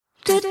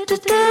Hi,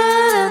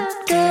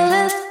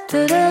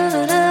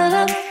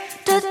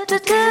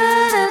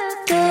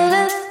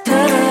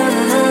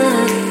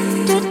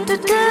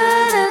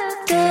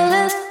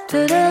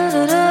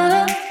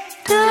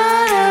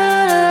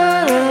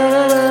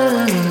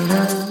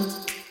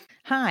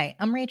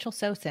 I'm Rachel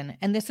Sosin,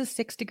 and this is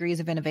 6 Degrees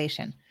of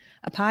Innovation,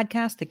 a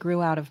podcast that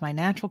grew out of my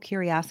natural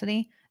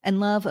curiosity and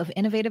love of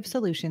innovative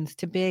solutions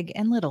to big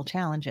and little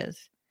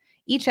challenges.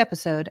 Each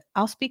episode,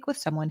 I'll speak with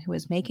someone who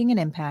is making an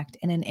impact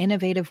in an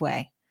innovative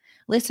way.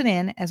 Listen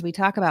in as we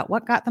talk about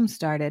what got them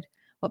started,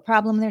 what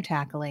problem they're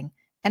tackling,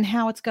 and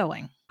how it's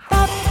going.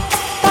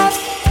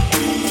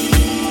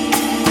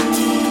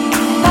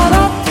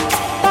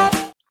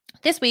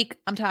 This week,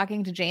 I'm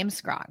talking to James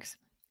Scroggs,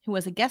 who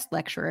was a guest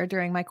lecturer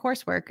during my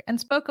coursework and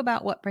spoke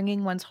about what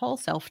bringing one's whole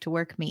self to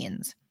work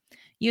means,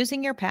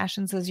 using your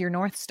passions as your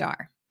North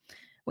Star,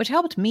 which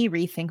helped me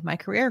rethink my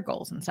career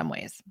goals in some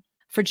ways.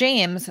 For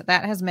James,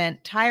 that has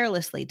meant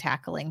tirelessly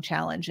tackling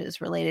challenges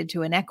related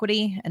to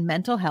inequity and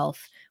mental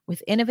health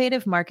with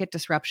innovative market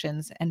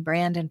disruptions and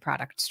brand and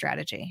product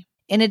strategy.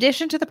 In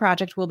addition to the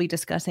project we'll be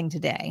discussing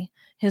today,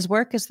 his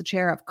work as the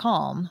chair of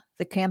CALM,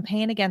 the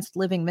Campaign Against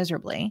Living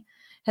Miserably,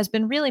 has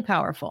been really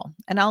powerful,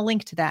 and I'll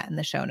link to that in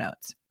the show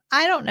notes.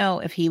 I don't know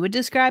if he would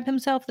describe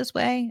himself this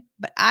way,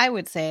 but I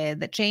would say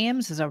that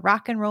James is a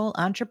rock and roll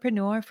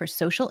entrepreneur for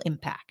social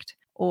impact,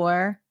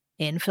 or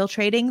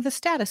infiltrating the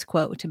status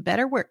quo to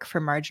better work for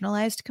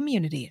marginalized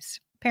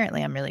communities.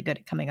 Apparently, I'm really good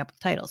at coming up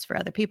with titles for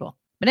other people.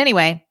 But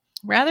anyway,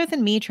 rather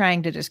than me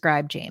trying to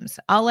describe James,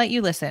 I'll let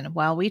you listen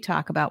while we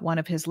talk about one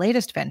of his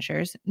latest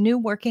ventures, New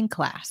Working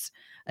Class,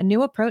 a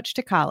new approach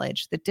to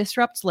college that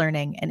disrupts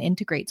learning and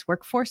integrates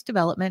workforce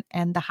development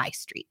and the high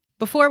street.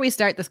 Before we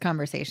start this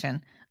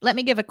conversation, let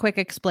me give a quick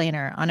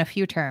explainer on a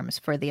few terms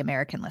for the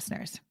American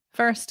listeners.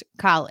 First,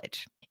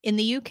 college. In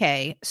the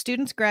UK,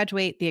 students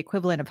graduate the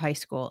equivalent of high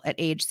school at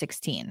age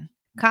 16.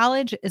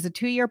 College is a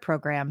 2-year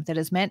program that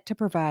is meant to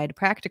provide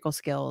practical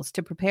skills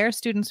to prepare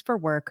students for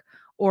work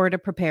or to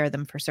prepare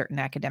them for certain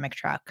academic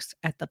tracks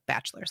at the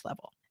bachelor's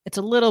level. It's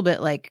a little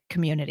bit like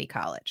community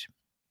college.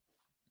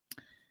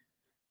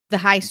 The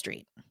high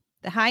street.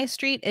 The high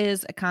street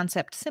is a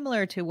concept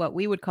similar to what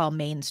we would call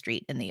Main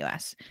Street in the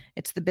US.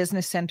 It's the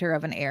business center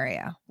of an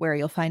area where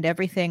you'll find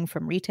everything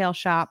from retail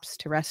shops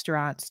to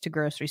restaurants to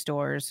grocery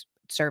stores,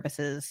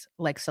 services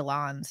like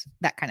salons,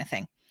 that kind of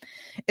thing.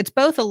 It's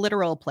both a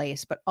literal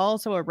place, but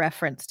also a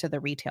reference to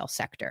the retail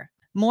sector.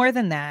 More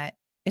than that,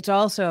 it's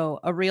also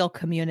a real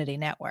community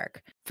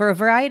network. For a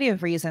variety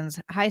of reasons,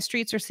 high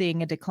streets are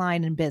seeing a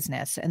decline in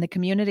business, and the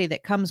community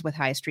that comes with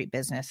high street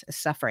business is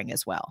suffering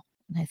as well.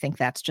 I think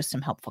that's just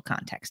some helpful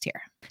context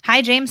here.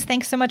 Hi, James.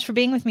 Thanks so much for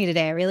being with me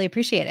today. I really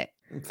appreciate it.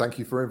 Thank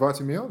you for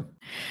inviting me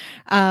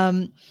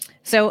on.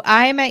 So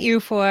I met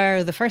you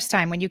for the first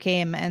time when you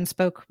came and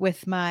spoke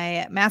with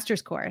my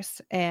master's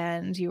course,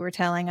 and you were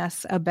telling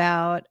us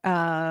about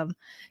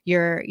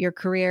your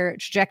career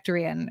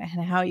trajectory and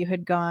how you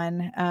had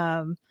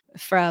gone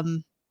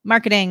from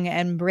marketing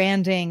and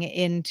branding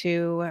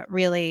into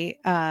really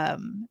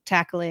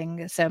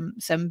tackling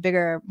some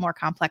bigger, more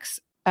complex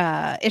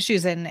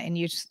issues, and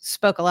you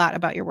spoke a lot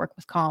about your work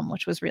with CALM,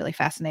 which was really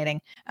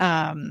fascinating,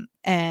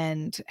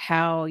 and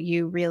how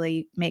you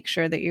really make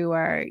sure that you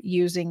are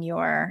using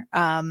your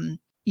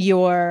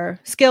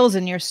skills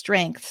and your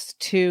strengths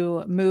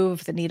to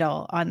move the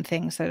needle on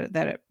things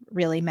that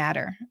really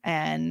matter,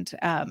 and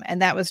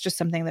that was just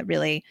something that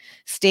really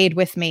stayed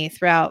with me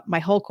throughout my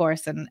whole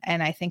course, and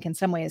I think in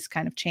some ways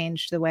kind of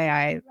changed the way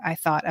I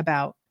thought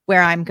about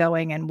where I'm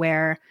going and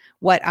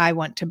what I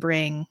want to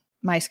bring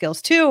my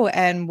skills to,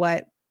 and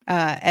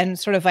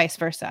sort of vice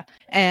versa.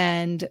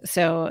 And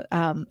so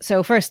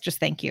first, just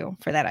thank you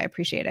for that. I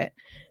appreciate it.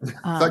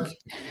 Thank you.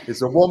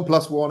 It's a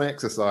 1+1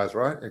 exercise,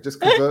 right? It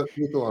just converts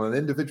people on an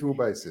individual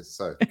basis.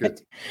 So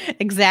good.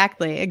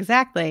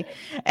 Exactly.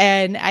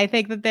 And I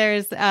think that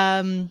there's,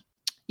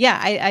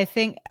 I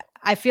think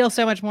I feel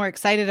so much more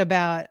excited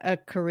about a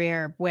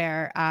career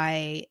where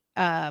I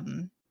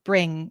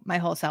bring my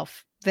whole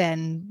self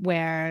than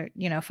where,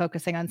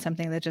 focusing on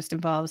something that just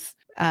involves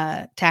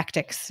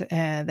tactics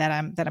that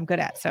I'm good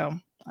at. So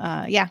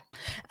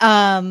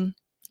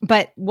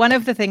but one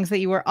of the things that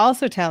you were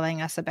also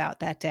telling us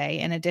about that day,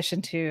 in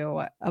addition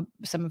to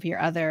some of your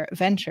other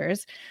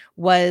ventures,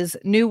 was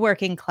New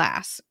Working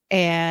Class.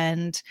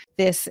 And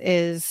this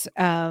is,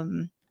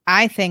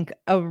 I think,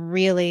 a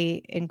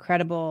really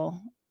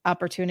incredible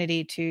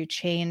opportunity to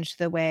change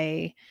the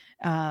way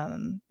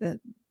the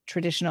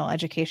traditional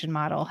education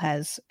model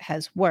has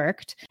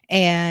worked,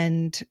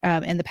 and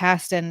in the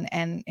past, and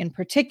in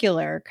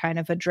particular, kind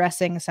of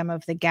addressing some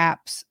of the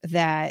gaps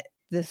that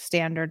the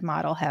standard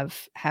model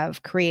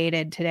have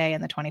created today in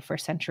the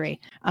 21st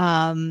century.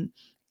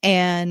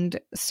 And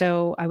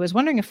so I was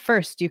wondering if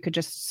first you could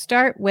just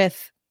start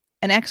with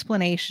an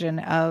explanation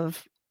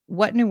of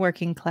what New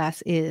Working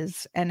Class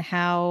is and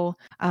how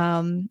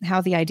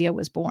the idea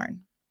was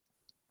born.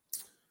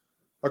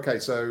 Okay,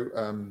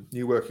 so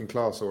New Working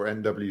Class, or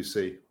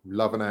NWC,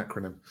 love an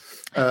acronym.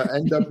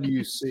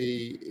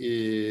 NWC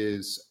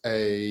is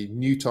a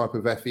new type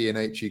of FE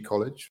and HE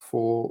college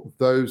for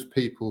those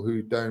people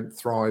who don't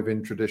thrive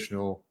in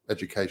traditional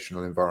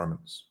educational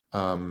environments.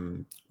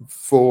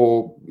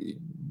 For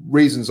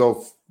reasons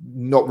of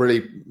not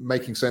really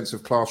making sense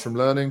of classroom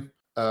learning,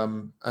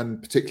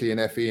 and particularly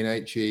in FE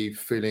and HE,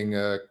 feeling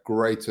a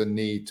greater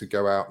need to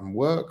go out and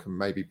work and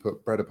maybe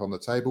put bread upon the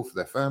table for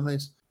their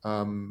families.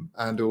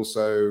 And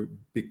also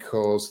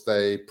because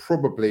they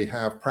probably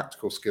have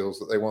practical skills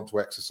that they want to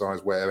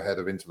exercise way ahead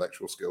of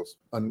intellectual skills.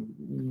 And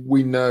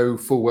we know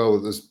full well that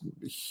there's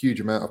a huge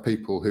amount of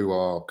people who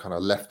are kind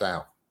of left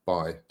out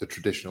by the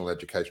traditional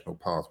educational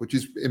path, which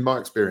is, in my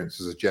experience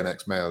as a Gen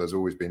X male, has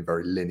always been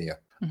very linear,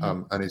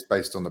 and is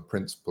based on the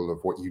principle of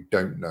what you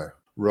don't know,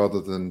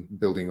 rather than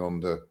building on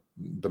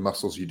the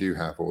muscles you do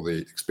have, or the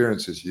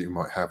experiences you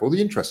might have, or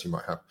the interests you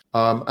might have.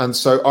 And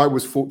so I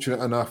was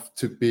fortunate enough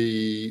to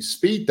be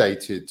speed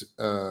dated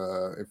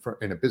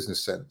in a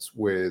business sense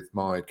with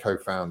my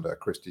co-founder,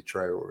 Christy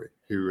Traore,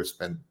 who has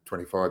spent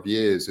 25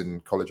 years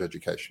in college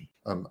education.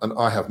 And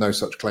I have no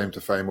such claim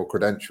to fame or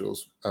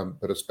credentials,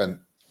 but have spent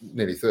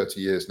nearly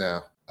 30 years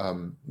now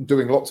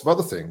doing lots of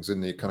other things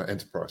in the kind of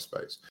enterprise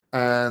space.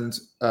 And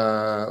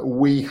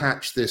we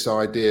hatched this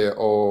idea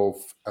of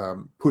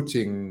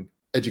putting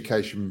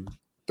education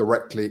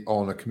directly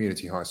on a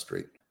community high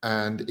street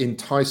and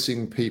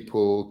enticing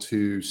people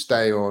to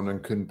stay on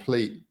and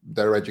complete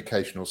their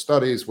educational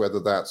studies, whether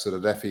that's at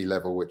an FE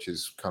level, which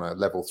is kind of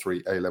level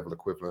 3 A-level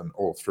equivalent,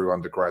 or through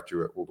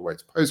undergraduate all the way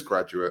to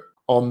postgraduate,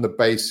 on the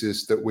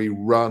basis that we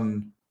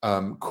run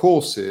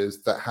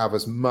courses that have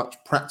as much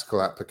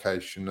practical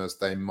application as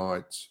they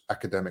might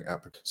academic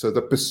application. So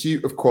the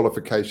pursuit of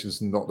qualifications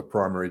is not the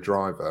primary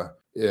driver.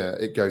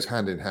 It goes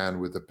hand in hand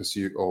with the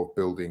pursuit of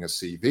building a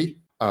CV,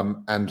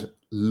 and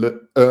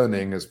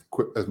earning as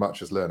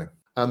much as learning.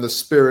 And the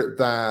spirit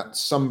that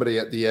somebody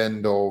at the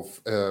end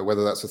of,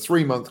 whether that's a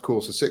 3-month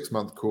course, a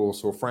 6-month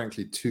course, or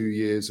frankly 2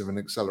 years of an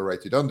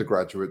accelerated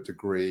undergraduate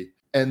degree,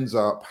 ends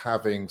up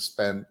having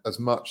spent as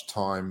much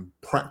time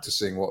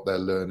practicing what they're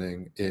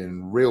learning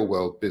in real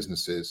world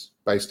businesses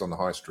based on the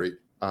high street,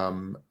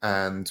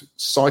 and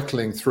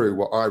cycling through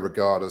what I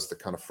regard as the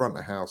kind of front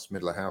of house,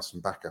 middle of house,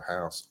 and back of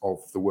house of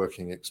the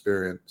working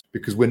experience,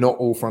 because we're not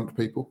all front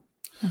people.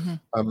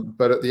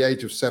 But at the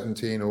age of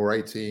 17 or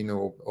 18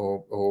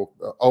 or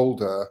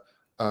older,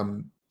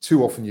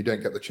 too often you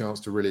don't get the chance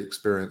to really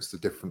experience the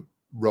different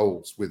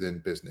roles within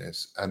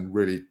business and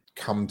really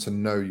come to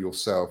know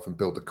yourself and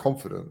build the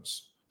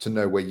confidence to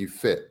know where you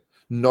fit,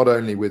 not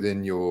only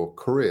within your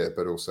career,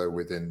 but also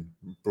within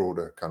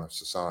broader kind of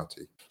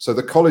society. So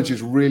the college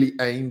is really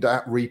aimed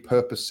at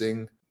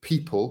repurposing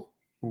people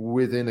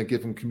within a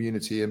given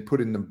community and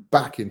putting them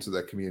back into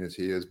their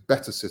community as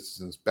better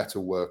citizens, better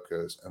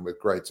workers, and with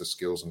greater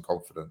skills and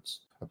confidence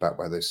about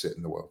where they sit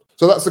in the world.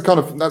 So that's the kind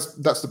of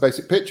that's the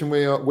basic pitch, and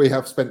we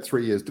have spent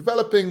 3 years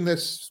developing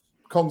this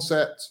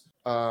concept.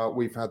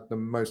 We've had the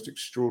most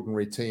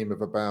extraordinary team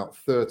of about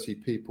 30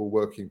 people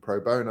working pro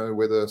bono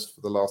with us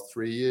for the last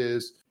 3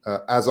 years.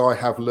 As I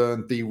have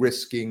learned,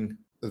 de-risking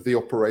the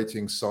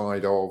operating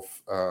side of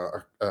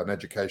an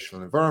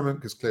educational environment,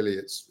 because clearly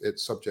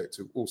it's subject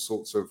to all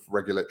sorts of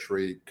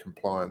regulatory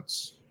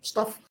compliance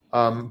stuff,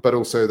 but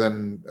also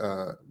then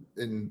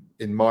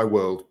in my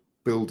world,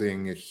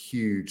 building a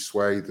huge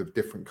swathe of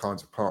different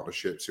kinds of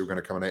partnerships who are going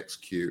to come and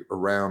execute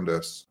around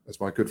us.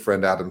 As my good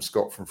friend Adam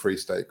Scott from Free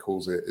State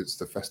calls it, it's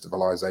the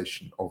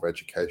festivalization of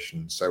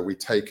education. So we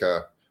take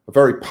a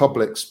very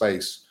public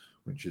space,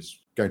 which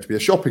is going to be a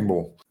shopping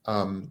mall.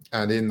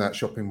 And in that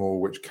shopping mall,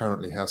 which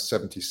currently has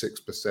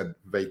 76%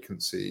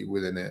 vacancy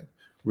within it,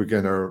 we're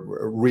going to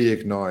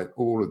reignite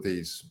all of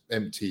these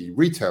empty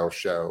retail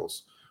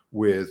shelves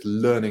with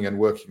learning and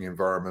working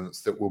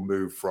environments that will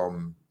move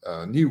from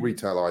new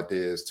retail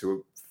ideas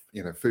to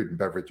food and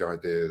beverage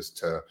ideas,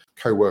 to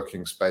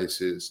co-working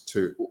spaces,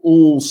 to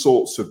all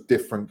sorts of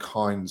different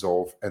kinds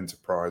of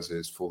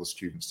enterprises for the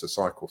students to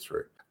cycle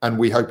through. And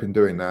we hope in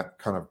doing that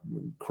kind of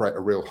create a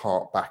real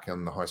heart back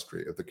on the high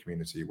street of the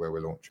community where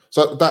we're launching.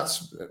 So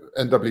that's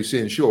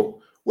NWC in short.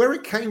 Where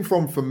it came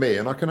from for me,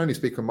 and I can only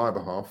speak on my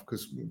behalf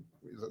because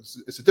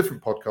it's a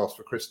different podcast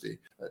for Christy.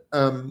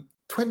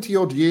 20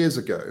 odd years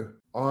ago,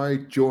 I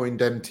joined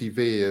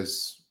MTV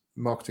as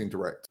marketing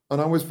director.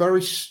 And I was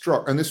very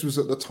struck, and this was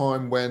at the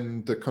time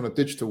when the kind of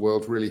digital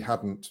world really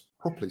hadn't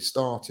properly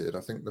started.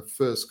 I think the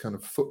first kind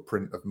of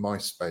footprint of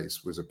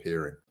MySpace was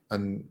appearing.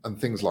 And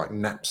things like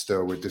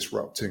Napster were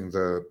disrupting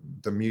the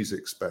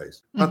music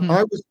space. Mm-hmm.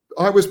 And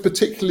I was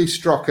particularly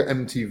struck at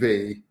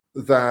MTV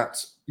that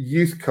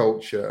youth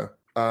culture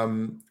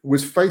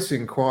was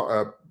facing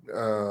quite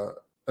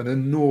an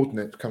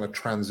inordinate kind of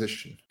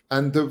transition.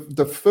 And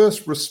the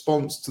first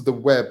response to the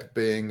web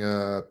being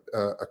a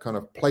kind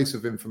of place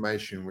of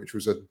information, which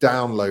was a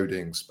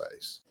downloading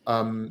space,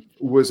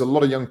 was a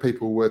lot of young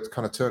people were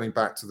kind of turning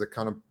back to the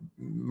kind of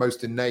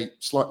most innate,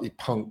 slightly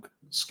punk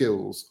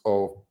skills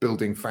of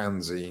building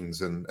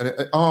fanzines, and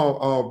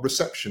our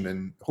reception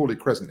in Hawley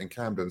Crescent in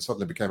Camden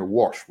suddenly became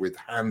awash with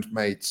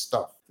handmade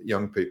stuff that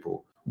young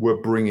people were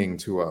bringing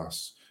to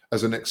us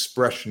as an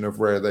expression of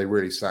where they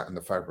really sat in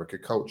the fabric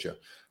of culture.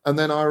 And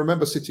then I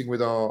remember sitting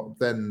with our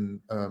then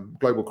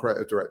global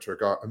creative director,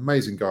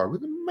 amazing guy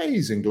with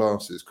amazing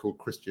glasses called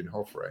Christian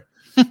Hoffre.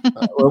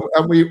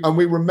 And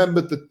we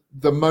remembered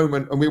the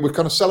moment, and we were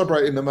kind of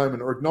celebrating the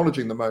moment or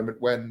acknowledging the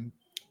moment when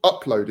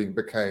uploading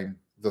became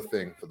the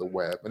thing for the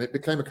web, and it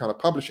became a kind of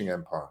publishing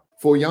empire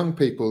for young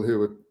people who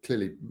were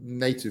clearly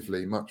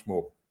natively much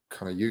more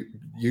kind of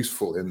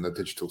useful in the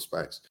digital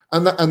space.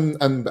 And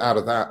out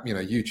of that,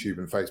 YouTube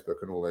and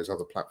Facebook and all those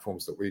other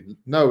platforms that we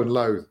know and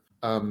loathe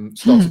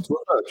started to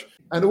emerge.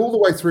 And all the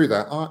way through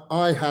that,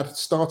 I had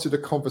started a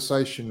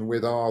conversation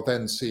with our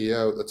then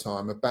CEO at the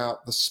time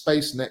about the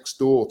space next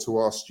door to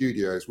our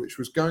studios, which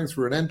was going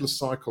through an endless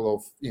cycle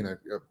of,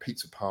 a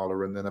pizza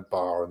parlor and then a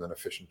bar and then a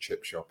fish and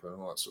chip shop and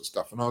all that sort of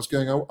stuff. And I was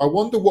going, I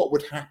wonder what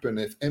would happen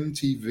if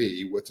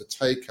MTV were to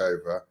take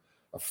over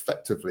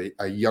effectively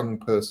a young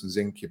person's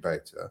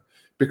incubator,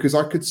 because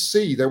I could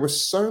see there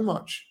was so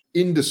much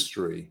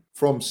industry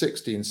from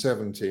 16,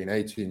 17,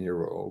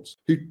 18-year-olds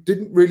who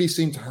didn't really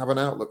seem to have an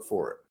outlook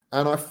for it.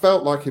 And I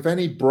felt like if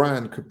any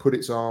brand could put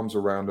its arms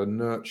around and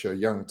nurture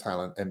young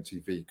talent,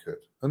 MTV could.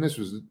 And this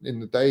was in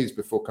the days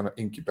before kind of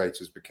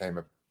incubators became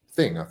a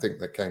thing. I think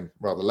they came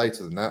rather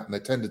later than that, and they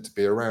tended to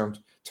be around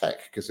tech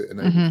because it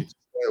enabled you to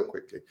scale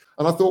quickly.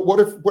 And I thought, what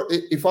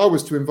if I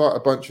was to invite a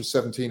bunch of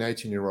 17,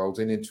 18-year-olds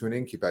into an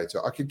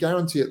incubator, I could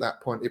guarantee at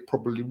that point it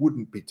probably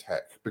wouldn't be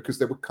tech, because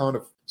they were kind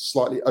of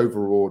slightly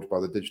overawed by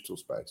the digital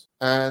space.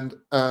 And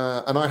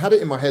I had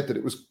it in my head that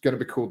it was going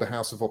to be called the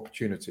House of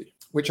Opportunity,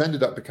 which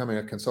ended up becoming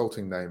a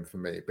consulting name for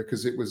me,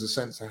 because it was a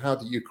sense of how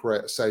do you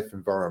create a safe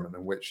environment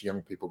in which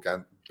young people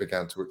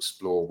began to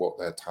explore what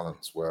their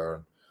talents were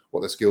and what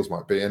their skills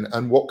might be,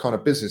 and what kind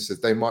of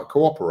businesses they might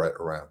cooperate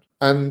around.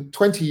 And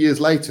 20 years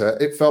later,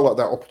 it felt like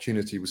that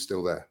opportunity was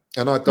still there.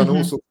 And I'd done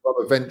all sorts of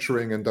other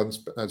venturing and done,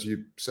 as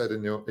you said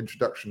in your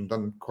introduction,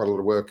 done quite a lot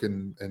of work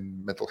in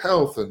mental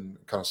health and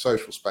kind of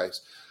social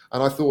space.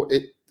 And I thought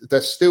there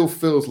still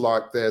feels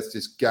like there's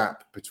this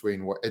gap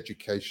between what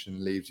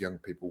education leaves young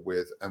people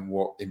with and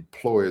what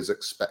employers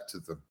expect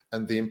of them.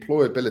 And the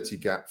employability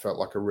gap felt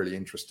like a really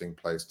interesting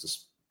place to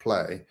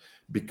play,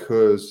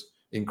 because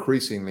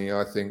increasingly,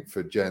 I think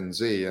for Gen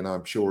Z, and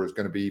I'm sure it's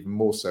going to be even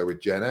more so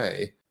with Gen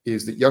A,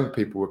 is that young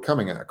people were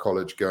coming out of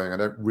college going, I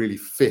don't really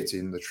fit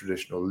in the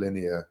traditional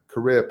linear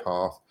career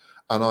path.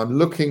 And I'm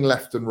looking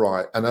left and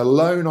right, and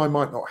alone I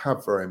might not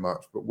have very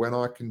much, but when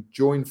I can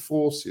join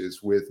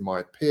forces with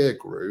my peer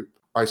group,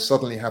 I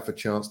suddenly have a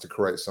chance to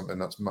create something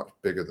that's much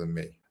bigger than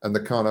me. And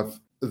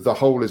the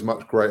whole is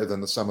much greater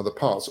than the sum of the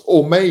parts,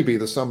 or maybe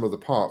the sum of the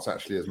parts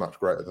actually is much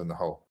greater than the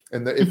whole.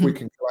 And that if we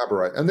can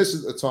collaborate, and this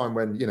is a time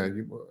when, you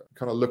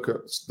kind of look at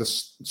the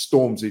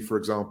Stormzy, for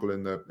example,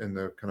 in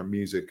the kind of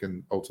music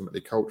and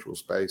ultimately cultural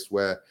space,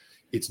 where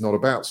it's not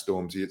about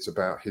Stormzy, it's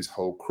about his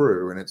whole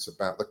crew, and it's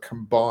about the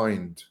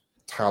combined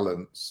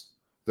talents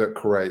that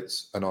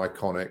creates an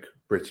iconic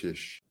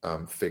British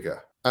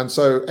figure. And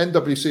so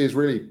NWC is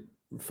really,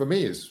 for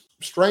me, is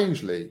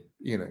strangely,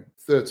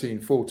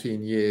 13,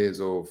 14 years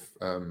of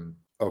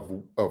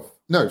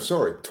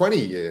 20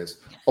 years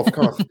of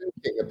kind of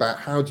thinking about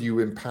how do you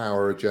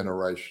empower a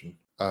generation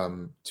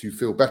to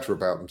feel better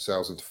about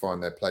themselves and to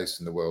find their place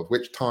in the world,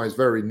 which ties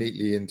very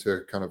neatly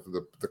into kind of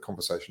the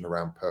conversation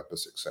around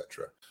purpose,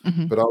 etc.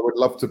 But I would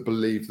love to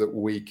believe that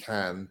we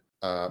can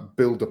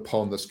build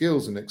upon the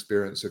skills and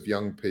experience of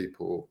young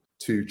people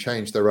to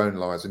change their own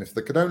lives. And if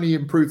they could only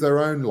improve their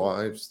own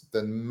lives,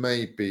 then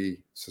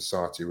maybe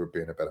society would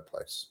be in a better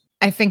place.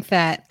 I think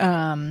that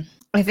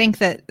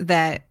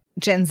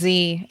Gen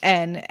Z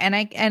and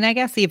I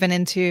guess even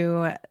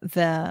into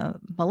the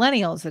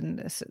millennials and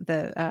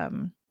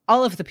the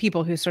all of the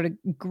people who sort of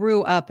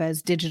grew up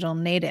as digital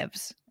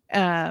natives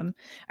are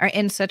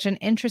in such an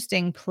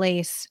interesting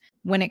place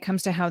when it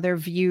comes to how they're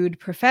viewed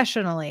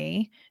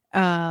professionally,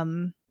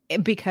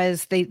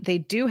 because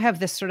they do have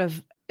this sort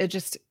of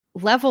just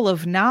level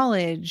of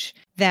knowledge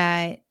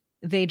that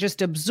they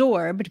just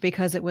absorbed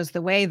because it was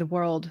the way the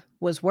world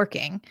was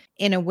working,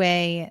 in a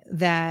way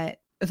that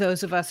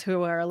those of us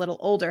who are a little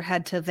older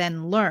had to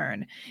then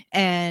learn.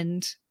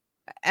 And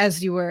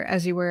as you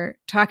were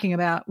talking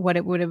about what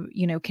it would have,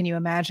 can you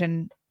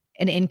imagine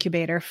an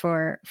incubator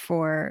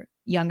for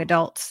young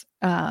adults?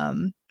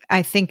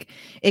 I think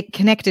it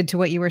connected to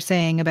what you were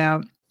saying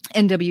about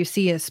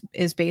NWC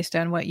is based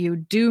on what you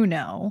do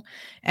know,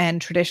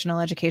 and traditional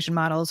education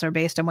models are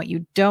based on what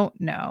you don't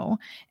know.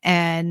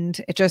 And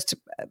it just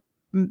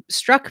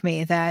struck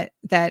me that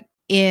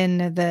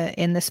in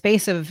the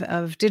space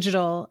of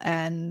digital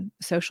and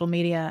social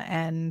media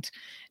and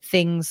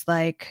things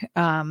like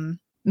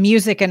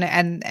music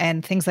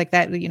and things like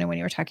that, when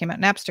you were talking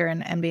about Napster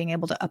and being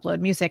able to upload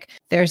music,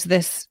 there's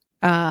this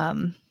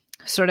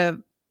sort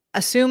of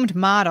assumed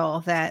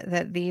model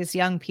that these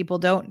young people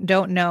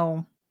don't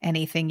know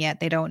anything yet.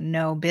 They don't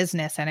know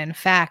business. And in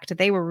fact,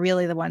 they were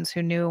really the ones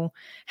who knew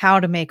how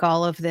to make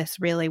all of this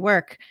really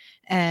work.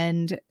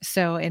 And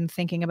so in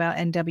thinking about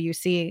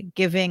NWC,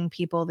 giving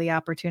people the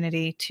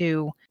opportunity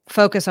to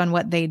focus on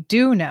what they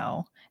do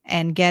know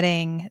and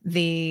getting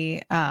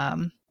the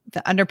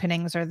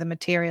underpinnings or the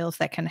materials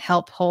that can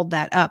help hold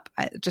that up,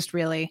 it just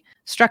really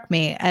struck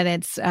me. And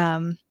it's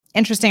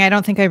interesting. I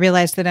don't think I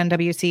realized that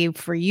NWC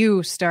for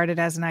you started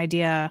as an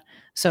idea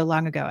so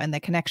long ago, and the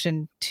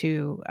connection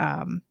to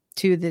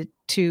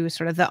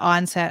sort of the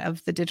onset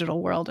of the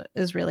digital world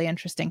is really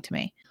interesting to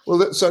me.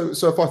 Well, so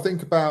if I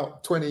think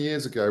about 20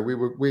 years ago,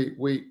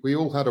 we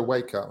all had a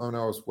wake up. Oh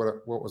no,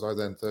 what was I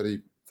then?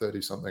 30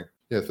 something.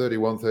 Yeah,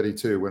 31,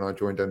 32 when I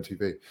joined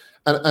MTV,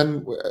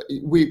 and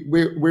we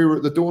were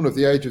at the dawn of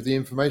the age of the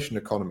information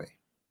economy.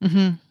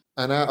 Mm-hmm.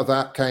 And out of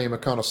that came a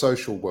kind of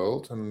social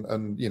world,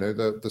 and you know,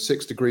 the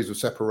 6 degrees of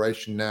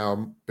separation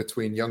now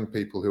between young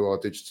people who are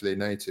digitally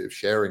native,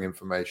 sharing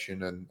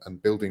information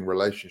and building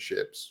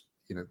relationships,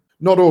 you know,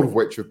 not all of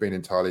which have been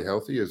entirely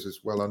healthy, as is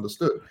well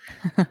understood.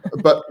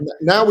 But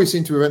now we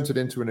seem to have entered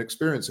into an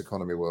experience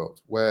economy world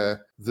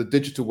where the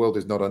digital world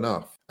is not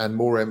enough, and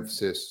more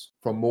emphasis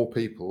from more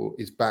people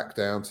is back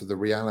down to the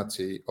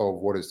reality of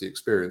what is the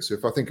experience. So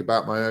if I think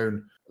about my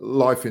own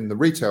life in the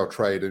retail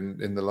trade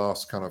in the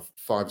last kind of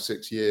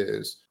 5-6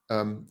 years,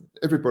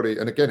 everybody,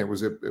 and again, it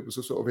was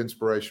a sort of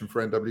inspiration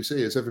for NWC,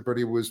 is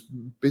everybody was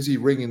busy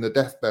ringing the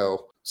death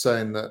bell,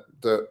 saying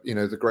that you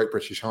know, the Great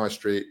British High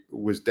Street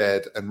was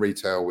dead and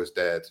retail was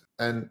dead,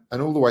 and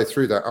all the way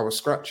through that, I was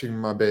scratching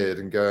my beard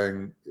and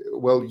going,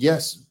 well,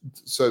 yes.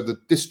 So the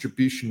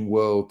distribution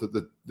world that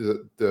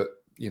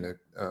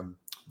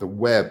the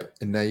web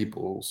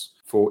enables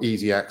for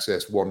easy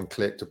access, one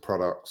click to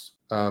products.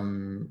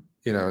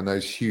 You know, and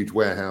those huge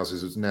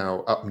warehouses is now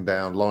up and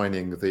down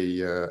lining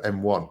the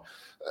M1.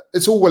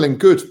 It's all well and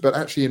good, but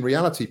actually in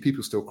reality,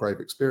 people still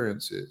crave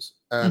experiences.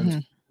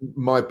 And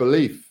my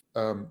belief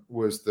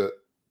was that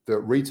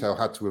retail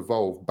had to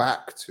evolve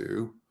back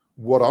to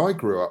what I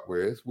grew up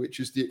with, which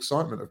is the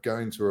excitement of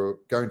going to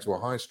a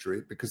high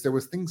street, because there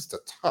were things to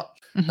touch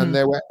and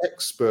there were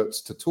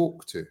experts to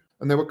talk to,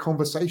 and there were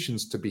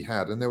conversations to be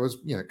had, and there was,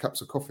 you know,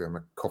 cups of coffee. I'm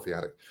a coffee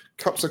addict.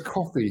 Cups of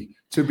coffee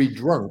to be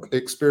drunk,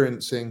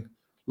 experiencing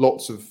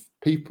lots of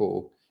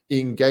people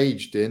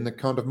engaged in the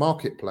kind of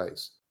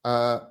marketplace.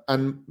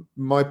 And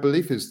my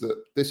belief is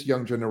that this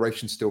young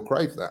generation still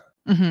crave that.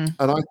 And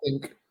I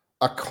think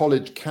a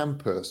college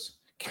campus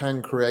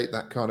can create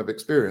that kind of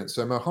experience.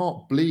 So my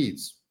heart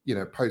bleeds, you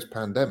know,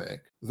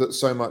 post-pandemic, that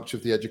so much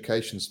of the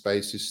education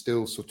space is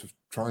still sort of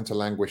trying to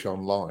languish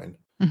online,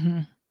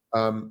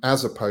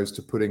 as opposed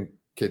to putting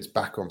kids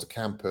back onto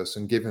campus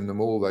and giving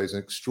them all those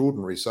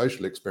extraordinary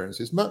social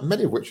experiences,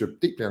 many of which are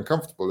deeply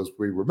uncomfortable, as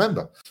we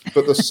remember,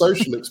 but the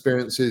social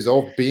experiences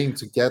of being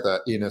together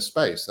in a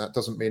space. That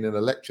doesn't mean in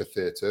a lecture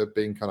theatre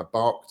being kind of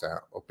barked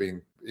at or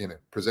being, you know,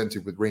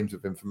 presented with reams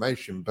of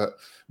information, but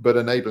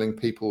enabling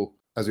people,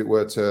 as it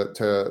were,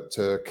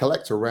 to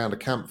collect around a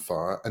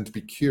campfire and to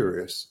be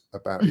curious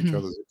about each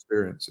other's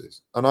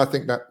experiences. And I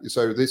think that,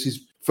 so this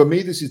is, for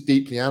me, this is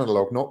deeply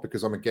analog, not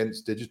because I'm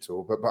against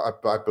digital, but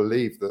I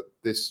believe that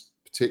this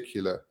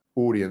particular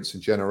audience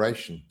and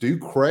generation do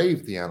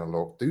crave the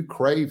analog, do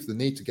crave the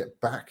need to get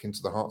back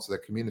into the hearts of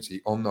their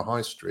community on the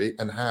high street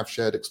and have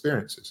shared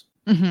experiences.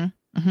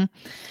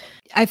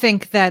 I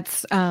think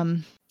that's,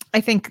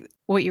 I think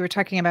what you were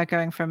talking about,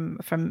 going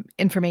from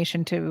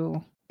information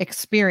to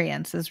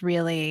experience, is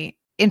really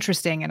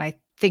interesting. And I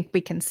think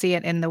we can see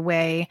it in the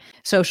way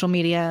social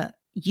media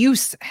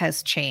use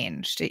has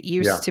changed. It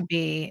used to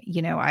be,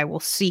 you know, I will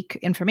seek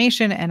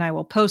information and I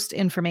will post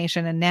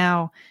information. And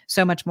now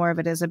so much more of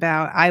it is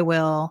about, I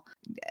will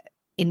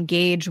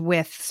engage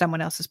with someone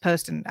else's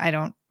post. And I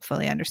don't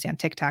fully understand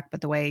TikTok,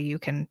 but the way you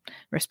can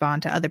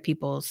respond to other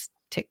people's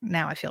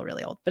now I feel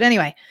really old. But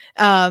anyway,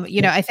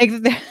 you know, I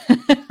think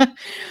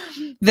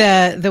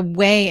that the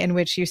way in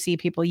which you see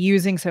people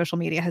using social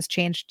media has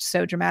changed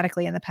so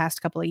dramatically in the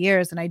past couple of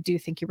years. And I do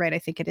think you're right. I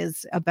think it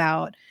is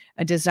about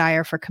a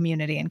desire for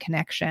community and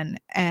connection.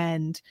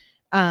 And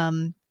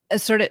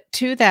sort of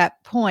to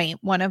that point,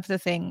 one of the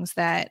things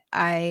that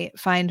I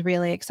find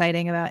really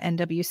exciting about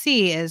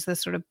NWC is the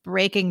sort of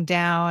breaking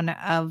down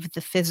of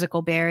the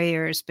physical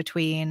barriers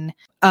between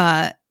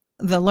the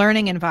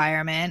learning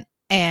environment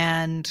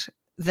and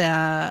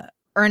the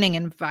earning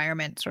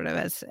environment, sort of,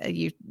 as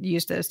you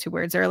used those two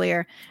words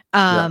earlier,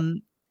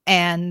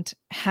 and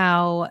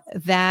how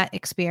that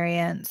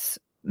experience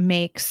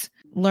makes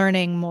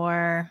learning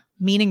more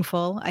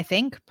meaningful, I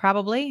think,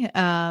 probably,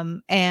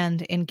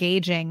 and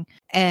engaging.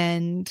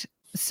 And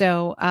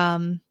so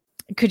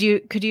could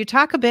you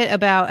talk a bit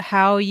about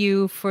how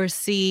you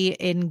foresee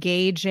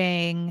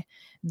engaging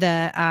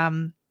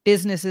the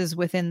businesses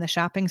within the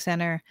shopping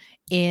center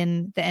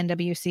in the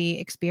NWC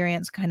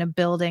experience, kind of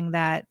building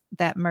that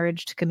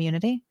merged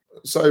community?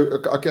 So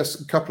I guess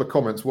a couple of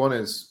comments. One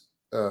is,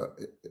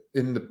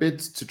 in the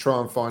bids to try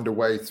and find a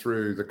way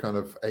through the kind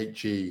of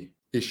HE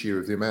issue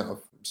of the amount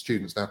of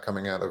students now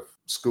coming out of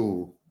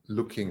school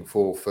looking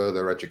for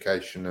further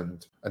education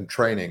and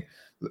training,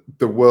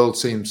 the world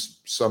seems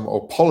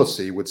or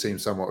policy would seem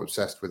somewhat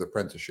obsessed with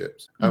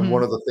apprenticeships. And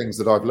one of the things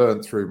that I've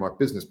learned through my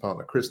business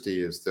partner,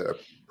 Christy, is that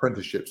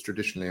apprenticeships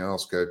traditionally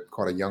ask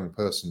quite a young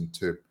person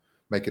to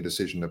make a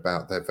decision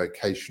about their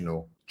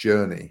vocational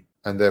journey.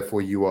 And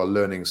therefore you are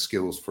learning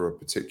skills for a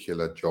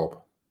particular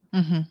job.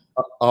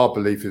 Our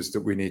belief is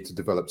that we need to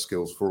develop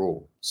skills for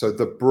all. So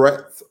the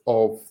breadth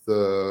of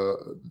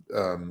the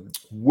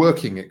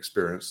working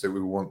experience that we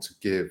want to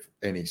give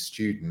any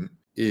student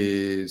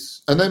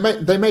is, and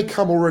they may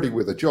come already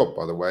with a job,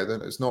 by the way.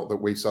 Then it's not that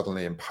we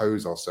suddenly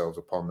impose ourselves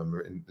upon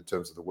them in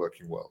terms of the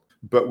working world,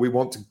 but we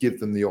want to give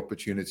them the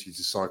opportunity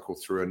to cycle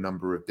through a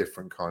number of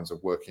different kinds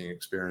of working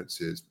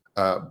experiences,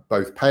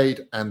 both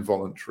paid and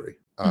voluntary.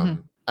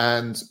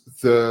 And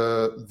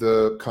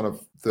the kind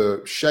of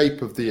the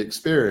shape of the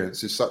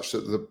experience is such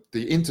that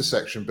the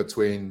intersection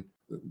between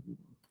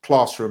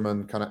classroom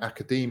and kind of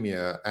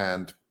academia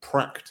and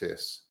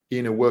practice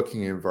in a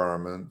working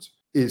environment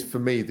is, for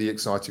me, the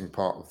exciting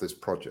part of this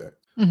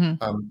project.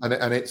 And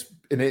it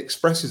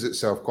expresses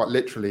itself quite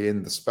literally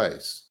in the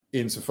space,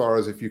 insofar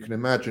as if you can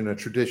imagine a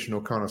traditional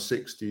kind of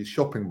 60s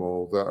shopping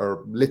mall that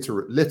are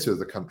litter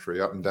the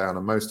country up and down,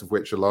 and most of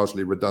which are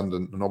largely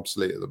redundant and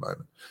obsolete at the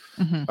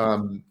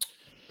moment.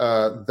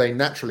 They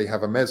naturally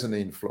have a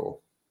mezzanine floor,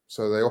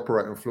 so they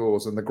operate on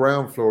floors, and the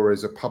ground floor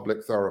is a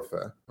public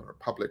thoroughfare or a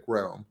public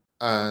realm,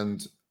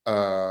 and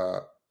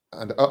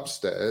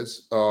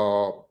upstairs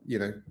are,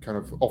 kind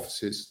of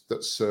offices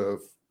that serve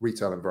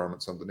retail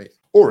environments underneath,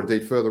 or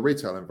indeed further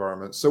retail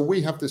environments. So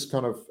we have this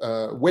kind of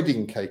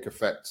wedding cake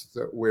effect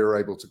that we're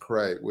able to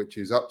create, which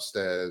is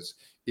upstairs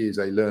is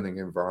a learning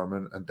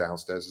environment and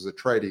downstairs is a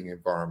trading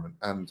environment.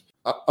 And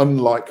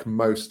unlike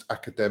most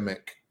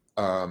academic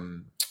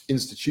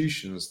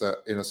institutions that,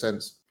 in a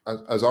sense,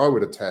 as I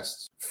would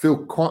attest, feel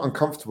quite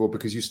uncomfortable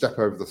because you step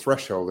over the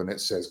threshold and it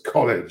says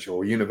college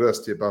or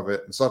university above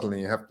it, and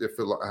suddenly you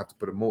feel like I have to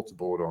put a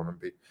mortarboard on and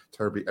be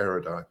terribly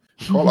erudite.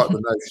 Quite like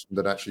the notion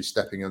that actually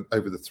stepping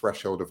over the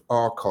threshold of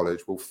our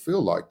college will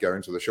feel like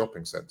going to the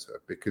shopping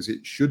centre, because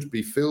it should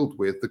be filled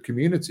with the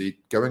community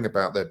going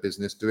about their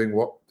business, doing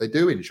what they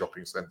do in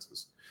shopping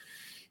centres.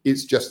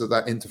 It's just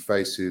that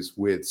interfaces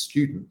with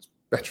students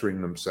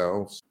bettering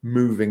themselves,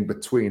 moving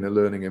between a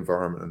learning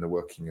environment and a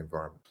working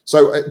environment.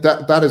 So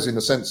that is, in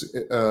a sense,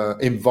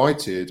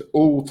 invited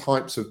all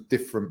types of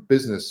different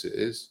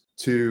businesses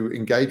to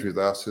engage with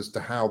us as to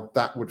how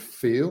that would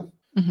feel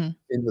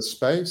in the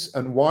space,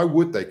 and why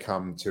would they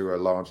come to a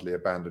largely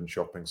abandoned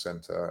shopping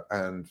centre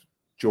and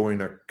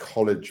join a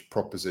college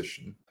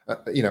proposition,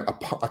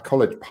 a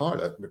college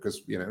pilot,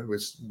 because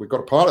we've got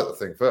to pilot the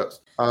thing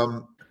first.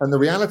 And the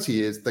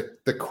reality is that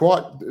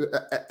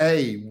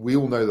we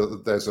all know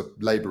that there's a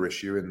labour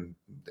issue in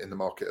the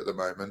market at the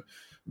moment.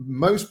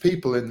 Most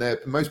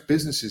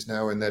businesses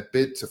now, in their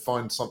bid to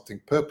find something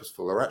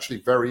purposeful, are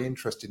actually very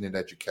interested in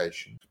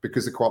education,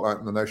 because they quite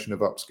like the notion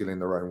of upskilling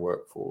their own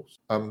workforce.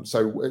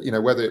 So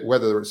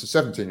whether it's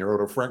a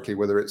 17-year-old or, frankly,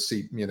 whether it's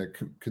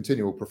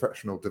continual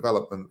professional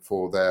development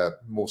for their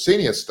more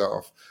senior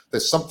staff,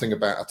 there's something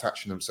about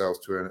attaching themselves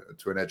to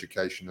an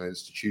educational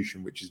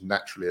institution which is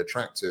naturally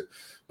attractive.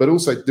 But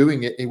also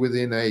doing it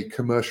within a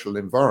commercial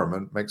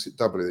environment makes it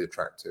doubly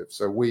attractive.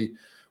 So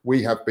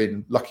we have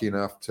been lucky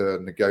enough to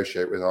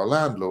negotiate with our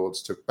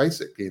landlords to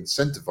basically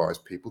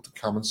incentivize people to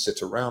come and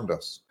sit around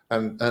us,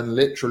 and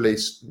literally,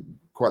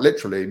 quite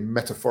literally,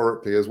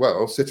 metaphorically as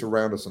well, sit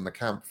around us on the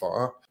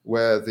campfire,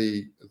 where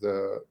the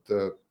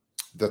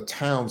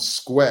town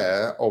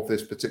square of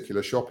this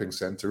particular shopping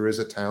centre is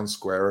a town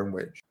square in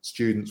which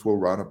students will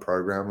run a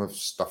program of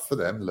stuff for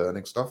them,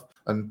 learning stuff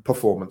and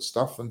performance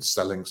stuff and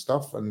selling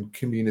stuff and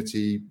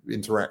community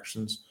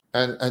interactions.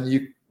 And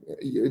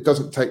it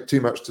doesn't take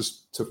too much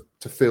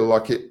to feel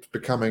like it's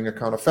becoming a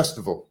kind of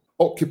festival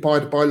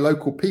occupied by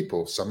local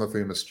people, some of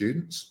whom are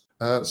students,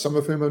 some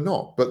of whom are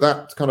not. But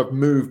that kind of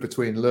move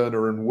between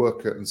learner and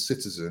worker and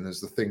citizen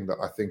is the thing that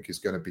I think is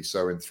going to be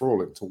so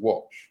enthralling to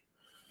watch,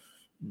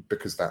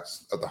 because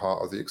that's at the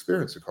heart of the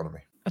experience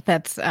economy.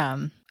 That's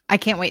I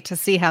can't wait to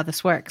see how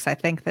this works. I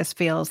think this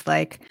feels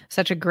like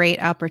such a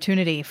great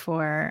opportunity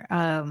for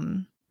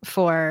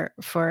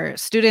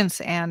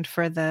students and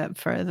for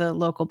the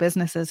local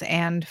businesses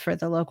and for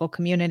the local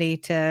community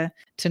to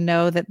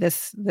know that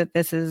this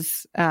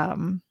is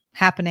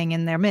happening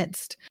in their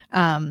midst.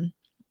 And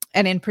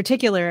in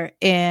particular,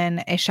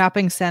 in a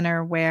shopping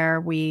center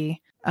where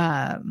we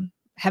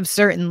have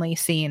certainly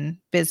seen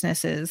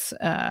businesses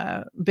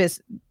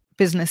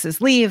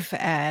leave,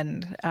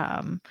 and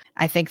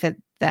I think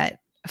that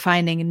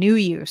finding a new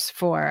use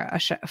for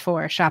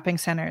shopping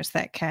centers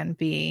that can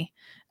be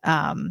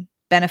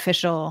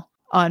beneficial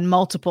on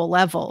multiple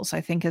levels,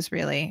 I think is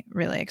really,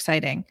 really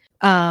exciting.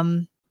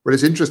 Well,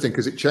 it's interesting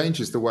because it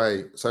changes the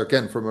way. So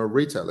again, from a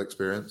retail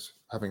experience,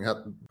 having had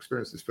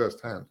experienced this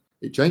firsthand,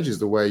 it changes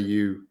the way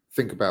you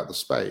think about the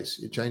space.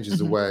 It changes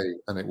the way,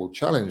 and it will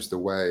challenge the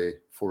way,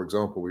 for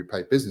example, we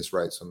pay business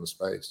rates on the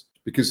space.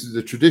 Because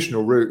the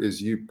traditional route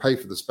is you pay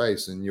for the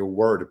space and you're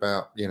worried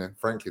about,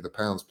 frankly, the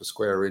pounds per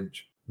square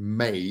inch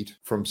made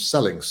from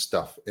selling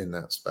stuff in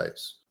that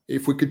space.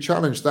 if we could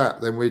challenge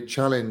that, then we'd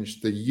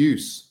challenge the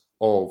use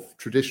of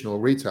traditional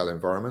retail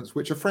environments,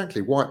 which are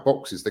frankly white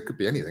boxes. They could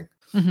be anything.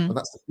 And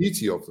that's the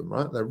beauty of them,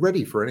 right? They're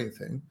ready for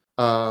anything.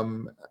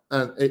 And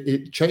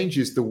it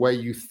changes the way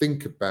you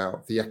think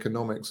about the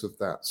economics of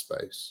that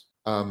space,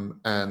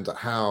 and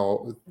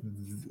how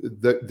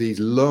these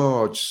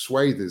large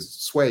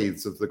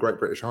swathes of the Great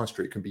British High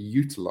Street can be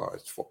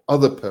utilized for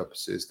other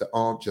purposes that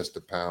aren't just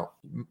about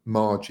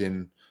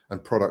margin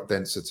and product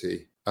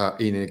density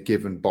in a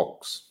given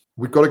box.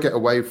 We've got to get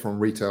away from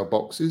retail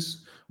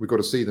boxes. We've got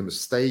to see them as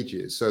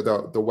stages. So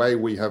the way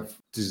we have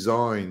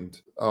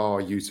designed our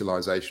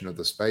utilization of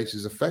the space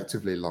is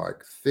effectively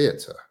like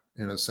theatre,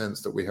 in a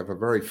sense that we have a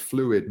very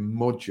fluid,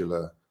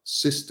 modular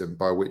system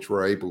by which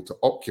we're able to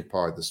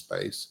occupy the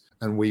space,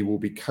 and we will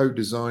be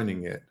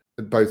co-designing it,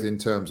 both in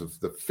terms of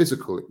the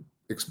physical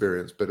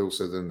experience, but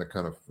also then the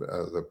kind of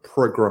the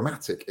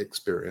programmatic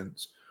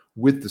experience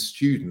with the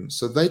students,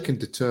 so they can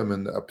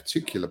determine that a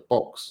particular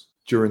box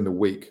during the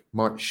week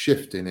might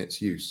shift in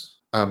its use,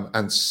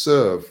 and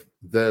serve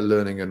their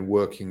learning and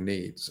working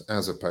needs,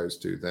 as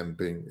opposed to them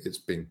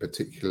being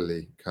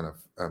particularly kind of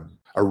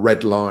a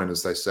red line,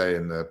 as they say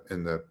in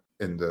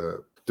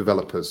the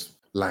developers'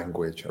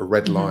 language, a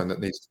red line that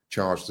needs to be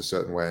charged a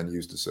certain way and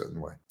used a certain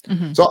way.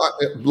 So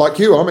like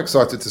you, I'm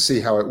excited to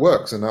see how it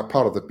works. And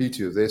part of the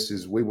beauty of this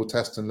is we will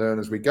test and learn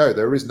as we go.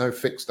 There is no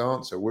fixed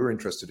answer. We're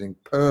interested in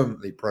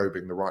permanently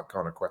probing the right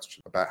kind of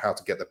question about how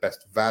to get the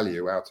best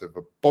value out of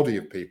a body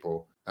of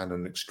people and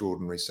an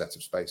extraordinary set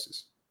of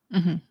spaces.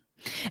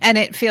 And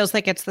it feels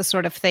like it's the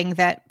sort of thing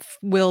that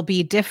will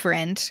be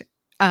different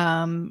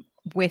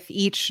with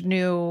each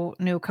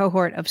new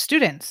cohort of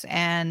students,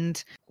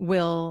 and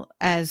will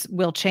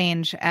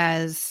change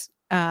as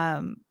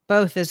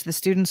both as the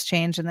students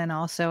change, and then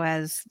also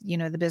as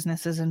the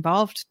businesses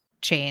involved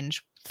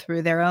change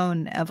through their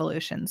own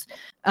evolutions.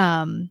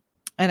 And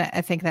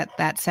I think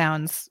that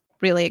sounds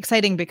really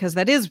exciting, because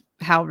that is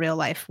how real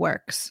life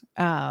works.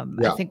 I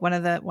think one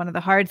of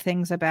the hard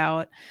things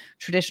about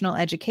traditional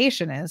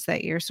education is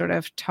that you're sort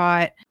of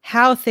taught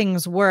how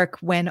things work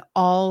when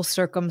all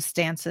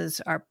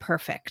circumstances are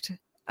perfect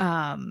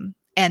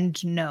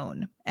and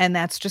known, and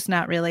that's just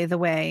not really the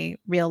way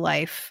real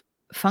life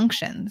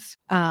functions.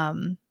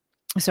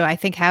 So I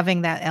think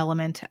having that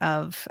element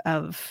of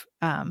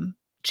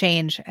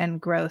change and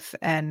growth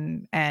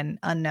and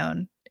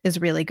unknown is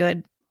really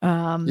good.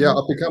 There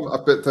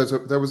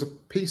was a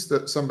piece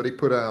that somebody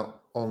put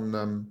out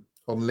on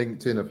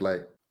LinkedIn of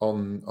late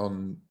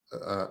on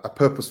a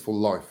purposeful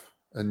life,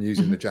 and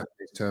using the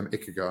Japanese term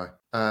ikigai.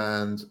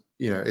 And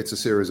it's a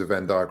series of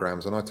Venn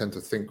diagrams, and I tend to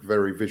think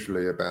very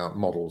visually about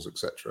models,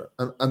 etc.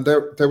 And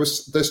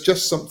there's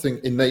just something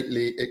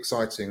innately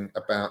exciting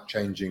about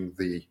changing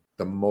the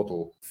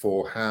model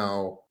for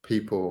how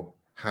people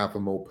have a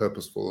more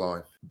purposeful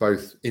life,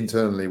 both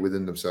internally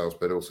within themselves,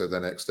 but also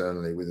then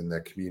externally within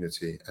their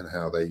community, and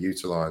how they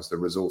utilize the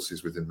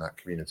resources within that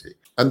community.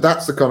 And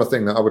that's the kind of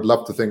thing that I would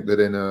love to think that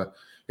in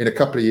a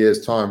couple of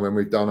years' time, when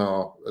we've done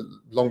our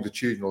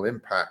longitudinal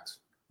impact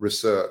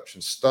research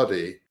and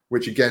study,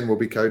 which again will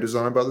be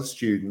co-designed by the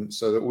students,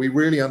 so that we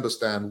really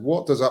understand,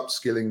 what does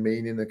upskilling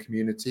mean in the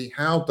community?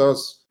 How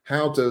does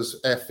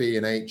FE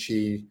and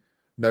HE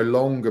no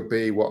longer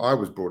be what I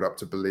was brought up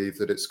to believe,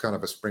 that it's kind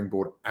of a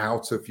springboard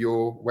out of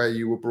where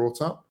you were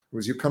brought up? It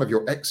was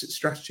your exit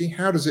strategy.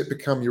 How does it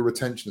become your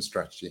retention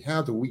strategy?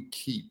 How do we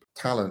keep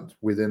talent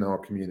within our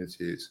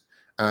communities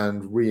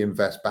and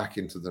reinvest back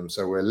into them,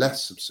 so we're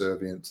less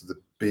subservient to the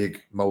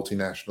big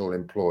multinational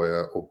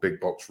employer or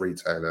big box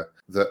retailer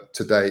that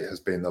to date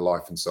has been the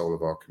life and soul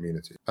of our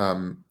community?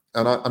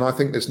 And I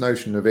think this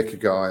notion of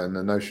ikigai, and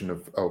the notion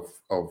of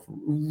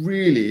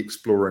really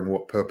exploring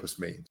what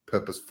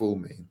purposeful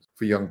means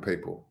for young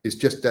people, is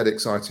just dead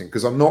exciting,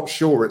 because I'm not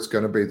sure it's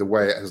going to be the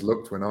way it has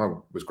looked when I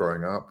was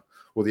growing up,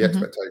 or the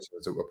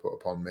expectations that were put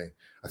upon me.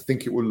 I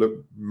think it will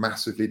look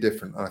massively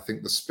different. And I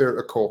think the spirit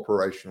of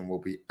cooperation will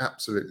be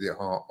absolutely at the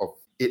heart of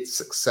its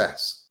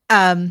success.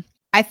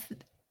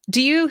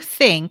 Do you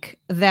think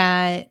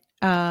that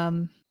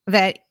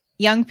that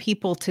young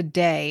people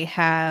today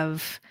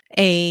have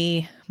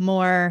a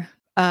more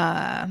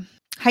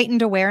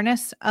heightened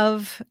awareness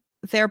of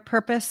their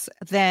purpose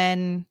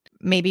than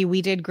maybe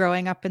we did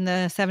growing up in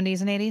the 70s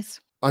and 80s?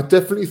 I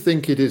definitely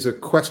think it is a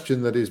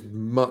question that is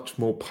much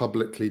more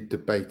publicly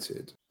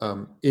debated,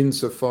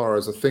 insofar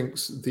as I think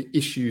the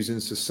issues in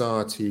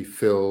society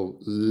feel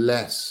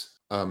less,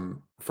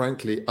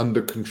 frankly,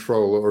 under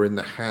control or in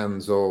the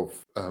hands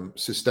of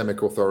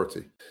systemic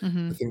authority.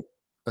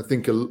 I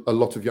think a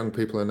lot of young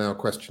people are now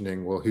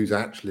questioning, well, who's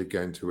actually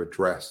going to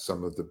address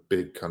some of the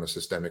big kind of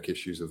systemic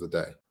issues of the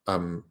day?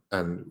 And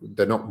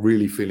they're not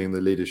really feeling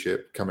the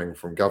leadership coming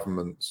from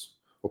governments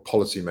or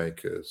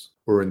policymakers,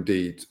 or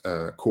indeed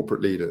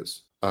corporate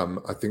leaders.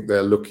 I think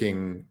they're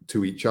looking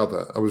to each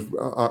other.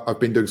 I've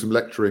been doing some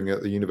lecturing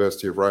at the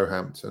University of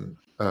Roehampton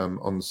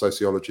on the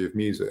sociology of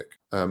music,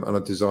 and I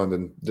designed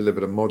and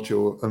delivered a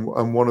module.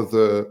 And one of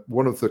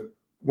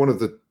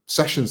the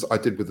sessions that I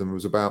did with them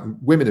was about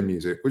women in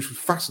music, which was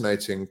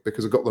fascinating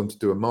because I got them to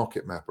do a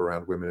market map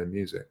around women in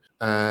music.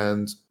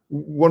 And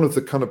one of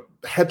the kind of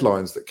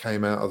headlines that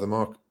came out of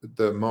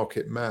the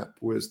market map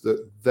was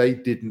that they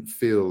didn't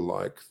feel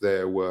like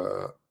there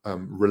were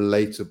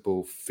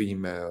relatable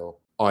female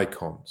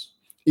icons,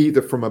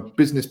 either from a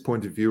business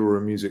point of view or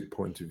a music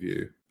point of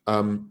view,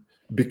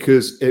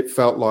 because it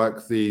felt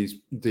like these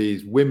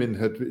women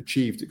had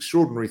achieved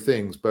extraordinary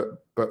things,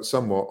 but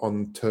somewhat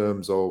on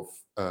terms of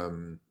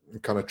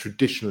kind of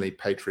traditionally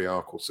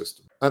patriarchal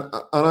system.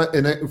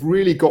 And it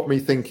really got me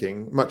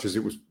thinking, much as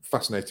it was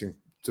fascinating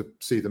to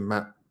see the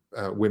map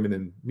women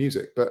in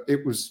music, but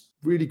it was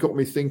really got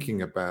me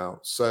thinking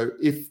about, so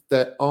if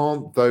there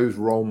aren't those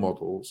role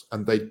models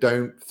and they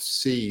don't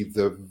see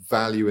the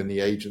value and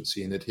the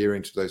agency in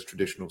adhering to those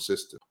traditional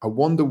systems, I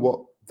wonder what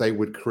they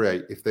would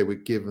create if they were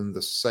given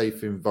the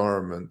safe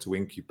environment to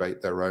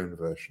incubate their own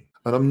version.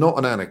 And I'm not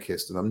an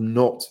anarchist, and I'm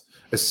not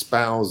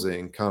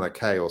espousing kind of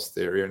chaos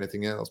theory or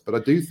anything else, but I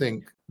do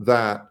think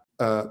that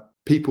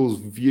people's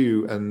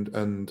view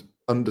and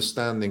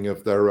understanding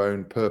of their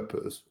own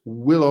purpose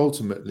will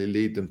ultimately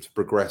lead them to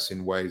progress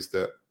in ways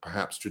that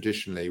perhaps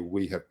traditionally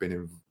we have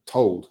been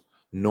told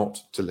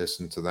not to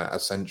listen to, that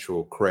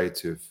essential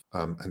creative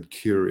and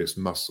curious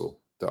muscle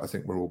that I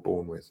think we're all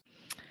born with.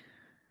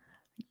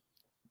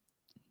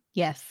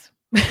 Yes.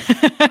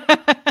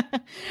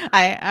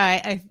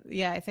 I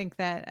think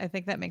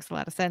that makes a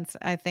lot of sense.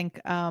 I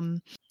think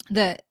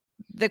the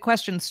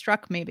question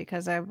struck me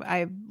because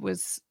I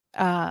was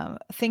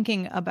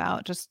thinking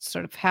about just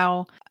sort of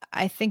how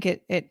I think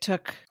it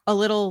took a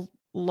little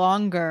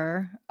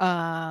longer,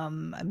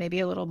 maybe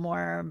a little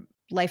more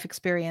life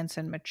experience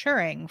and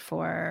maturing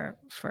for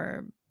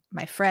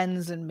my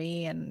friends and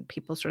me and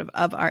people sort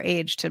of our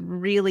age to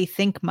really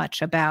think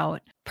much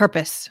about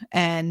purpose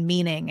and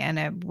meaning.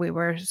 And we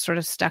were sort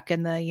of stuck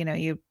in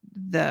the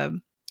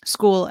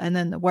school and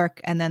then the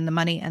work and then the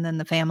money and then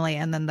the family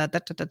and then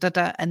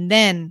and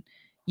then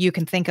you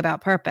can think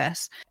about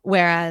purpose.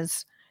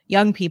 Whereas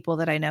young people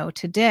that I know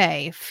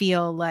today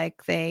feel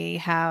like they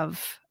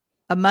have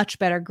a much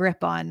better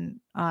grip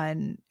on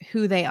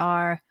who they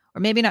are,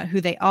 or maybe not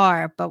who they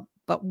are, but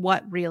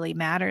what really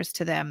matters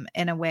to them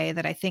in a way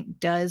that I think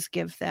does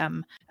give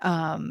them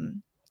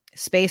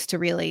space to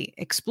really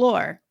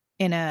explore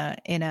in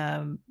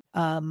a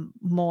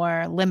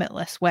more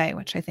limitless way,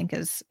 which I think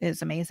is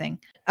amazing.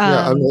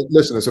 Yeah, I mean,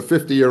 listen, as a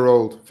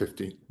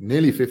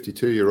nearly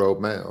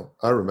 52-year-old male,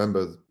 I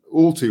remember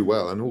all too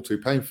well and all too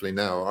painfully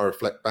now, I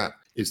reflect back,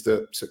 is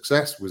that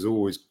success was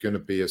always going to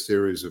be a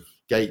series of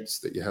gates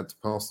that you had to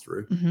pass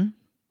through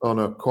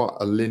on quite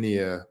a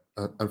linear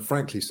and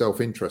frankly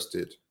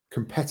self-interested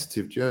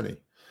competitive journey.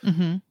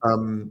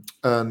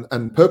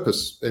 And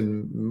purpose,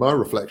 in my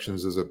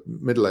reflections as a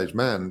middle-aged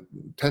man,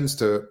 tends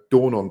to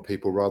dawn on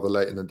people rather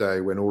late in the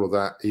day when all of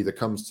that either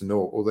comes to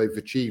naught or they've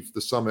achieved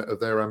the summit of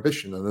their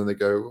ambition, and then they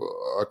go,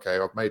 okay,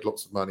 I've made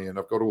lots of money and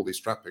I've got all these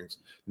trappings.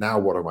 Now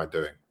what am I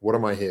doing? What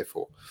am I here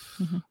for?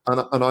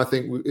 And I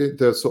think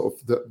the sort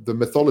of the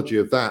mythology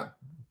of that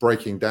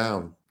breaking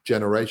down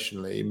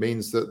generationally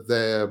means that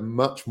they're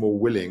much more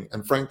willing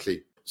and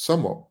frankly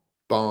somewhat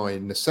by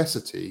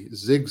necessity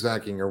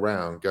zigzagging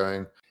around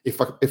going, if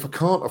I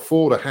can't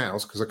afford a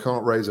house because I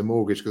can't raise a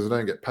mortgage because I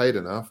don't get paid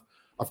enough,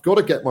 I've got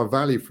to get my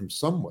value from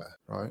somewhere,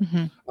 right?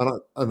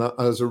 And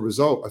as a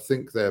result, I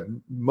think they're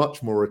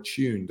much more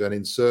attuned and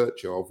in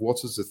search of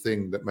what is the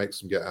thing that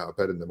makes them get out of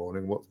bed in the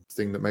morning, what's the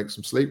thing that makes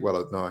them sleep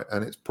well at night.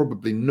 And it's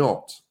probably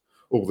not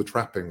all the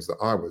trappings that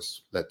I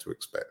was led to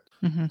expect.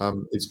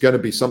 It's going to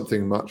be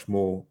something much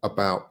more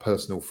about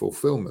personal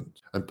fulfillment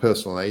and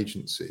personal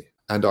agency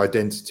and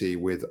identity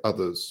with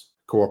others,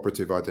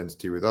 cooperative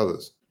identity with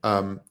others.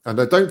 And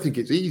I don't think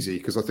it's easy,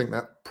 because I think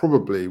that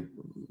probably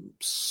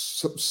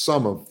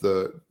some of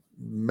the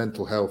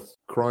mental health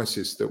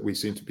crisis that we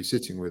seem to be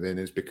sitting within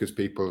is because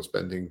people are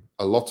spending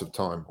a lot of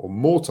time or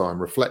more time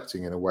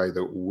reflecting in a way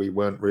that we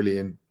weren't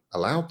really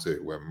allowed to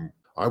when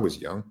I was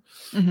young.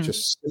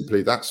 Just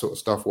simply that sort of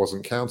stuff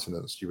wasn't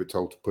countenanced. You were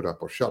told to put up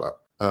or shut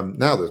up.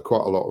 Now there's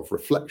quite a lot of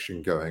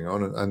reflection going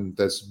on, and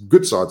there's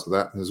good sides of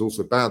that and there's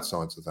also bad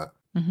sides of that.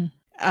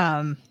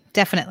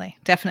 Definitely.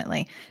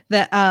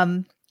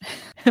 The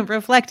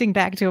reflecting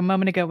back to a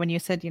moment ago when you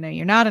said,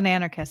 you're not an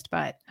anarchist,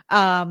 but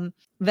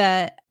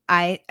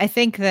I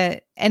think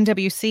that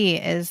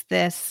NWC is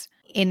this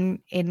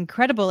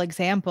incredible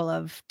example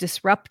of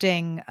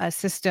disrupting a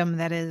system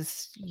that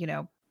is,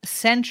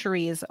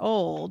 centuries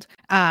old.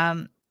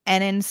 And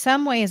in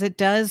some ways it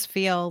does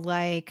feel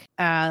like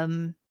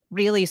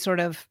really sort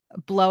of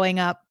blowing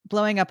up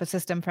a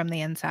system from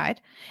the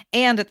inside,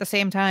 and at the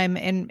same time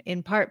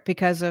in part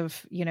because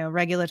of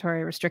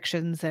regulatory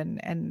restrictions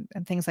and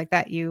things like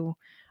that, you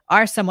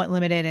are somewhat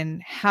limited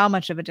in how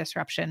much of a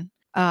disruption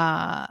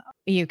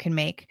you can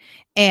make.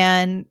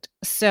 And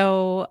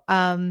so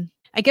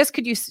I guess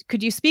could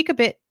you speak a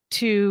bit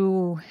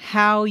to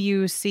how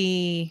you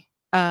see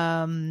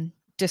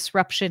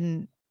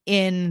disruption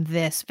in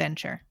this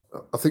venture?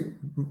 I think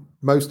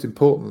most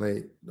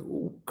importantly,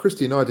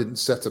 Christy and I didn't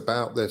set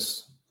about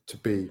this to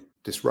be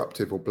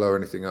disruptive or blow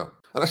anything up.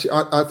 And actually,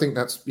 I think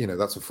that's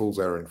a fool's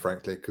errand,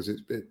 frankly, because it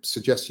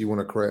suggests you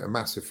want to create a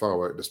massive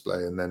firework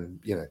display and then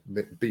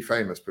be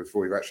famous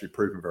before you've actually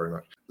proven very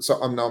much.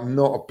 So I'm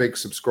not a big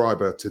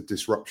subscriber to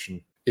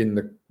disruption in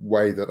the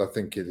way that I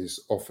think it is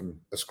often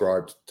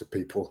ascribed to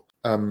people.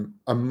 I'm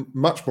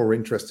much more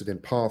interested in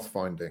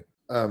pathfinding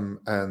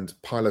and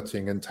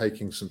piloting and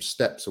taking some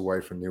steps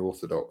away from the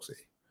orthodoxy.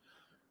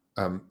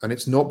 And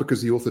it's not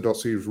because the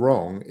orthodoxy is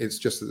wrong, it's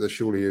just that there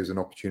surely is an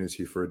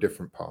opportunity for a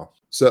different path,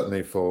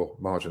 certainly for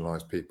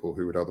marginalized people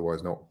who would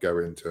otherwise not go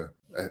into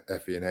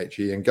FE and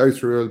HE and go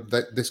through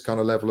this kind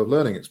of level of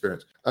learning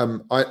experience.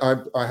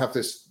 I have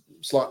this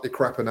slightly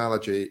crap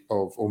analogy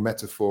or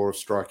metaphor of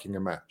striking a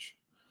match.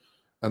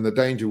 And the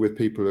danger with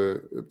people,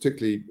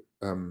 particularly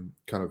kind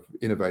of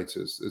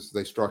innovators, is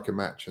they strike a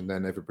match and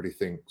then everybody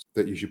thinks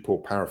that you should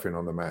pour paraffin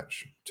on the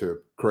match to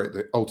create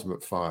the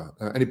ultimate fire.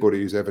 Anybody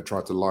who's ever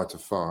tried to light a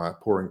fire,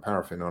 pouring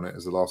paraffin on it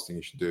is the last thing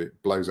you should do.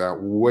 It blows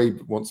out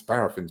once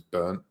paraffin's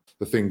burnt,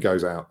 the thing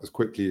goes out as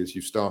quickly as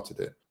you started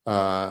it.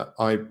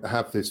 I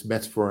have this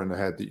metaphor in the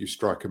head that you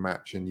strike a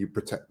match and you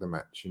protect the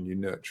match and you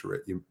nurture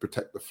it, you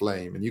protect the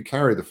flame and you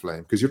carry the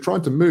flame because you're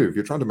trying to move,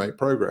 you're trying to make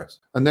progress.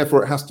 And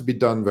therefore it has to be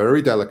done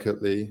very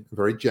delicately,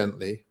 very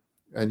gently,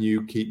 and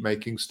you keep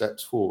making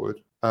steps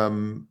forward.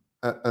 And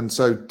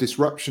so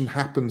disruption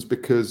happens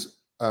because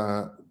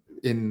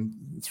in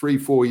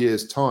 3-4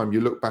 years' time,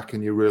 you look back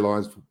and you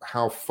realize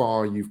how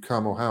far you've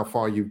come or how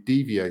far you've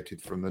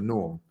deviated from the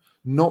norm,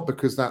 not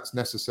because that's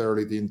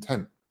necessarily the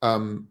intent.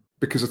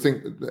 Because I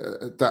think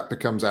that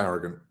becomes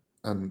arrogant.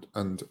 And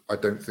I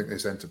don't think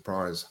this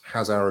enterprise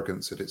has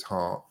arrogance at its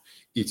heart.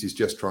 It is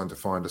just trying to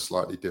find a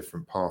slightly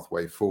different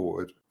pathway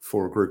forward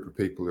for a group of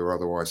people who are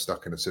otherwise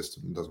stuck in a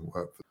system that doesn't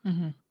work for them.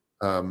 Mm-hmm.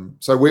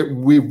 So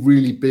we're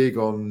really big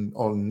on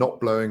not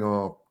blowing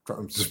our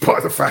drums,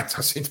 despite the fact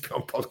I seem to be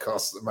on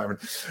podcasts at the moment.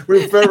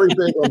 We're very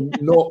big on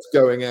not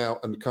going out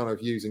and kind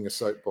of using a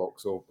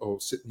soapbox or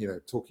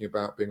talking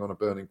about being on a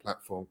burning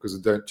platform, because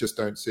I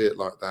don't see it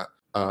like that.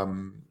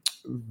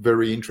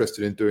 Very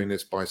interested in doing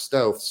this by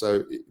stealth.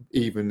 So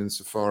even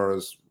insofar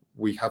as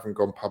we haven't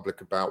gone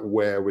public about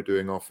where we're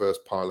doing our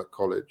first pilot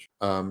college,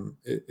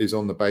 it is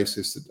on the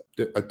basis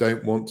that I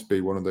don't want to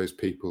be one of those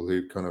people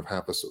who kind of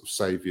have a sort of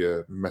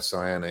savior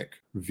messianic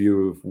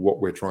view of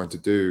what we're trying to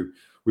do.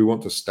 We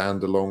want to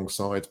stand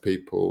alongside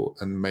people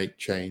and make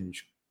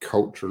change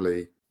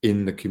culturally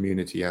in the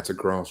community at a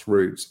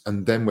grassroots.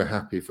 And then we're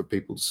happy for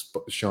people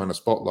to shine a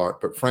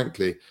spotlight. But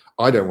frankly,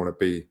 I don't want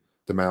to be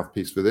the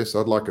mouthpiece for this.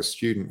 I'd like a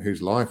student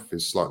whose life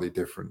is slightly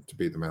different to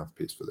be the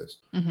mouthpiece for this.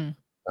 Mm-hmm.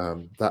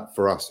 That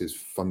for us is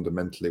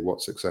fundamentally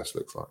what success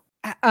looks like.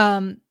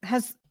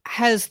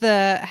 Has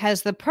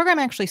the program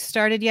actually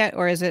started yet,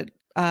 or is it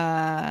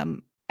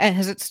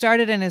has it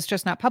started and is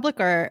just not public,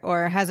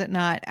 or has it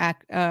not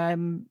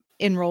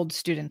enrolled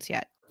students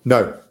yet?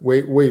 No,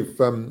 we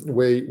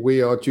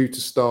are due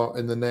to start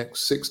in the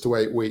next 6 to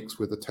 8 weeks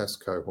with a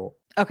test cohort.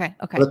 Okay.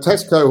 But a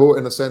test cohort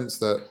in a sense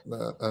that,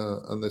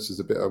 and this is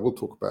a bit I will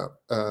talk about,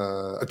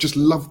 I just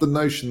love the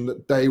notion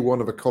that day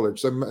one of a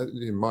college. So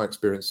in my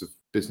experience of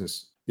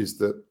business is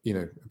that,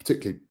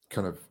 particularly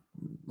kind of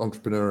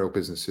entrepreneurial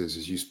businesses,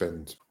 is you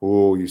spend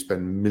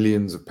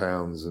millions of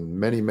pounds and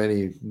many,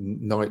 many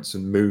nights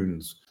and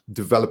moons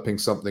developing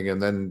something,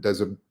 and then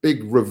there's a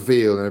big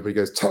reveal and everybody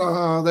goes,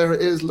 ta-da, there it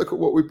is, look at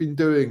what we've been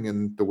doing,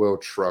 and the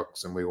world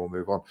shrugs and we all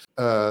move on.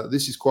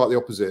 This is quite the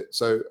opposite.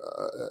 So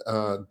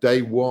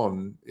day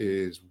one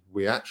is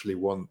we actually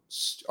want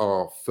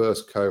our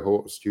first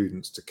cohort of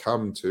students to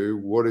come to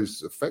what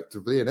is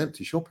effectively an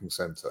empty shopping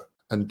centre,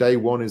 and day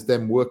one is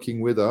them working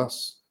with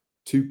us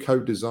to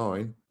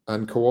co-design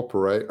and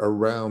cooperate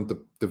around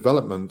the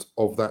development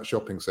of that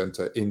shopping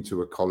centre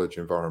into a college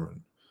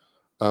environment.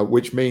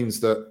 Which means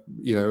that,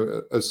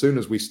 as soon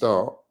as we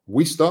start.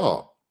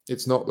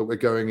 It's not that we're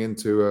going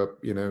into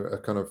a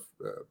kind of,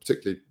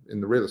 particularly in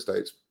the real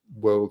estate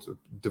world,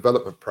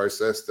 development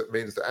process that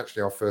means that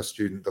actually our first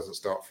student doesn't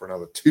start for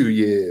another 2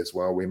 years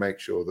while we make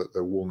sure that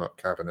the walnut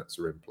cabinets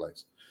are in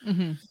place.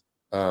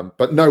 Mm-hmm.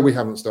 But no, we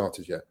haven't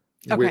started yet.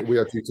 Okay. We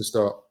are due to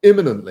start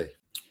imminently.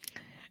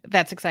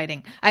 That's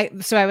exciting.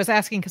 So I was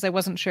asking because I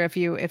wasn't sure if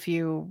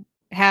you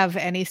have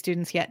any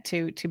students yet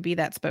to be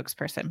that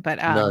spokesperson, but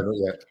no, not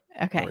yet.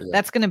 Okay,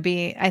 that's going to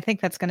be. I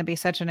think that's going to be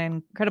such an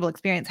incredible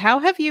experience. How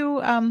have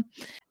you?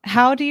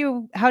 How do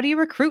you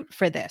recruit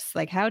for this?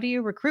 Like, how do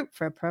you recruit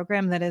for a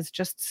program that is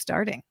just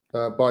starting?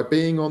 By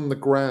being on the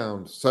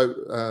ground.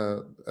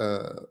 So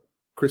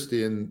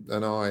Christy and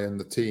I and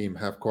the team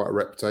have quite a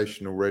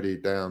reputation already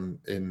down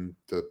in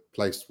the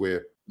place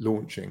we're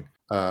launching,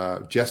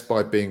 just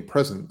by being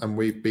present, and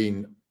we've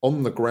been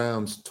on the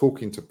ground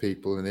talking to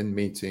people and in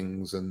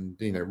meetings and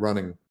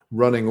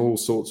running all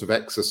sorts of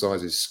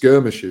exercises,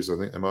 skirmishes, I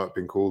think they might have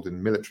been called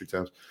in military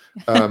terms,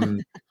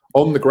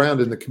 on the ground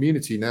in the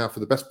community now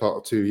for the best part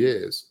of 2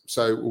 years.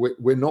 So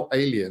we're not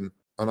alien,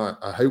 and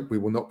I hope we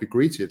will not be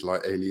greeted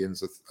like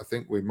aliens. I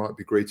think we might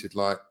be greeted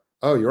like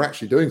oh, you're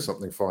actually doing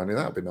something finally.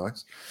 That'd be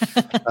nice.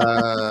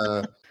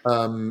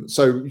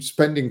 So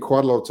spending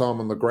quite a lot of time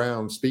on the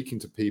ground, speaking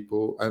to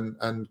people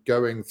and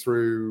going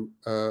through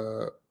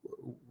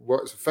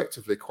what's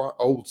effectively quite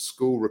old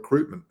school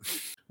recruitment,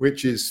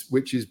 which is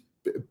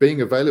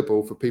being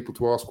available for people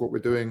to ask what we're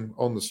doing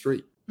on the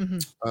street,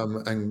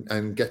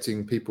 and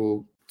getting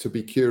people to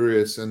be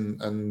curious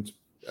and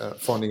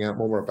finding out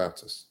more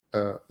about us.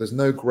 There's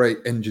no great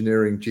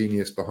engineering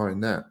genius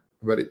behind that,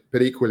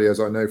 but equally, as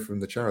I know from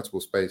the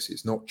charitable space,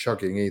 it's not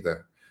chugging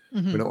either.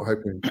 We're not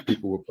hoping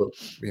people will put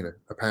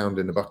a pound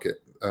in a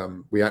bucket.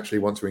 We actually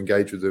want to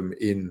engage with them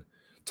in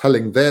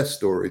telling their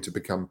story to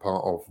become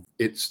part of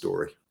its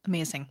story.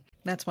 Amazing.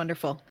 That's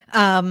wonderful.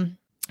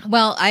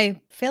 Well,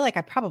 I feel like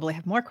I probably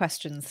have more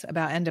questions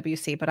about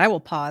NWC, but I will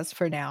pause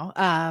for now,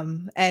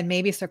 and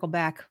maybe circle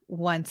back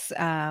once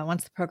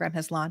the program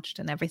has launched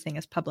and everything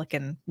is public,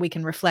 and we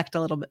can reflect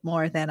a little bit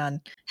more then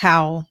on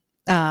how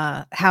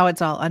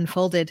it's all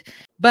unfolded.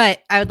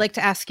 But I would like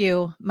to ask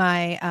you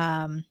my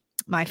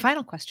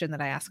final question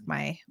that I ask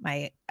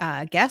my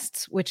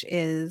guests, which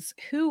is,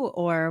 who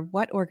or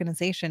what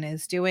organization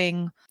is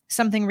doing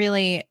something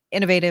really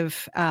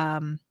innovative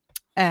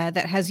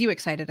that has you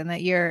excited and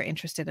that you're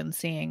interested in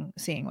seeing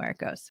where it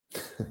goes?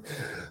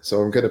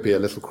 So I'm going to be a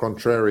little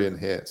contrarian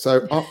here.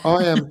 So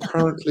I am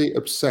currently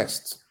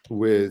obsessed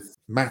with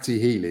Matty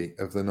Healy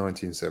of the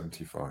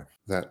 1975,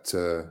 that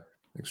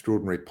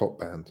extraordinary pop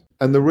band.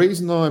 And the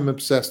reason I'm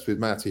obsessed with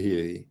Matty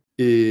Healy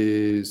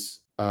is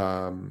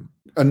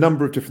a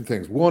number of different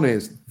things. One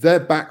is their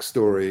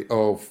backstory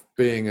of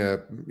being a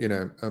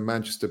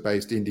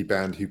Manchester-based indie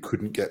band who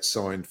couldn't get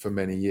signed for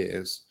many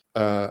years,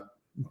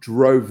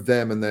 drove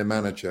them and their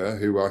manager,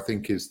 who I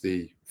think is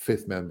the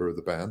fifth member of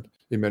the band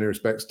in many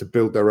respects, to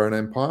build their own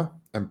empire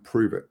and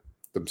prove it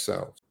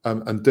themselves.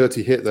 And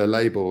Dirty Hit, their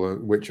label,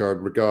 which I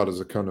regard as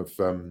a kind of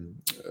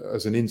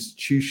as an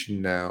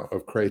institution now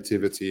of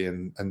creativity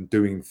and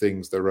doing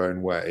things their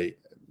own way,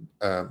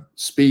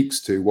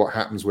 speaks to what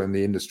happens when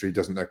the industry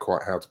doesn't know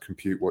quite how to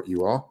compute what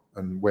you are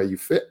and where you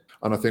fit.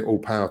 And I think all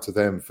power to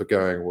them for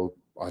going, well,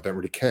 I don't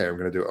really care, I'm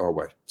going to do it our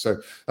way. So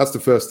that's the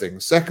first thing.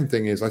 The second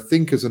thing is, I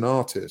think as an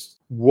artist,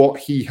 what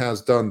he has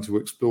done to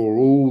explore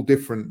all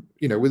different,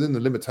 within the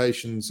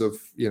limitations of,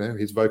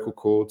 his vocal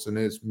cords and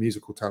his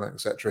musical talent,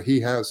 etc.,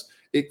 he has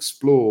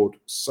explored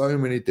so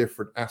many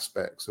different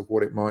aspects of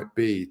what it might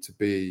be to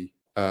be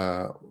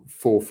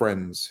four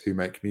friends who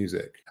make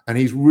music. And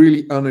he's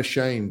really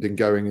unashamed in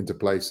going into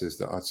places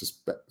that I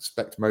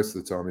suspect most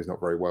of the time he's not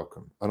very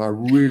welcome. And I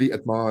really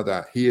admire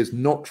that. He is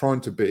not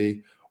trying to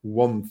be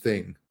one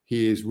thing.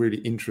 He is really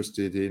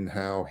interested in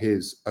how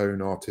his own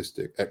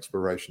artistic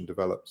exploration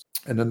develops.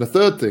 And then the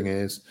third thing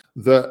is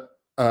that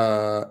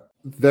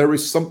there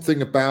is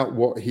something about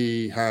what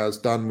he has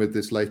done with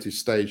this latest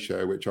stage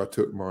show, which I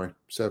took my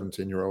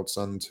 17-year-old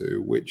son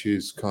to, which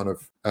is kind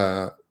of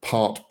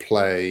part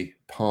play,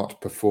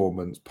 part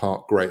performance,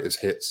 part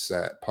greatest hits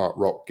set, part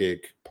rock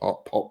gig,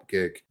 part pop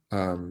gig.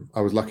 I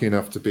was lucky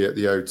enough to be at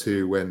the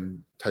O2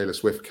 when Taylor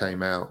Swift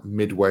came out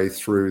midway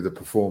through the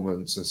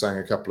performance and sang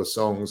a couple of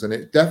songs. And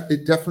it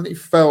definitely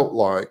felt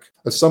like,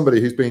 as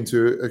somebody who's been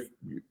to a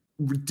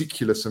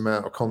ridiculous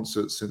amount of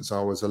concerts since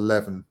I was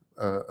 11,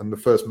 and the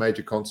first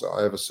major concert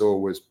I ever saw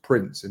was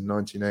Prince in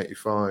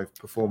 1985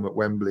 perform at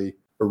Wembley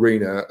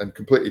Arena and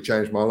completely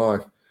changed my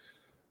life.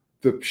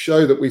 The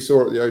show that we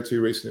saw at the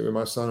O2 recently with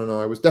my son and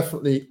I was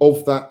definitely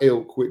of that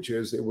ilk, which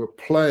is they were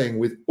playing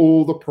with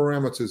all the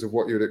parameters of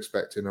what you'd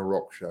expect in a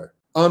rock show,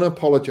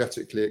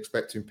 unapologetically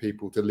expecting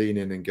people to lean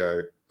in and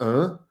go,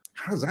 how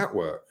does that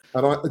work?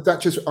 And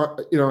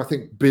I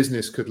think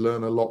business could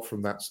learn a lot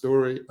from that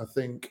story. I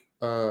think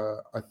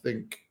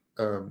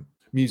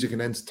music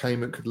and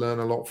entertainment could learn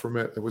a lot from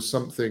it. There was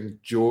something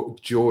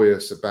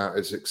joyous about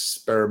its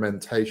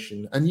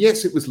experimentation. And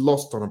yes, it was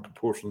lost on a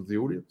proportion of the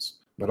audience.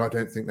 But I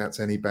don't think that's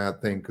any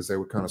bad thing, because they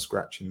were kind of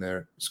scratching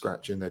their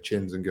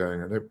chins and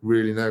going, I don't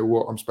really know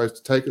what I'm supposed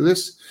to take of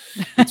this.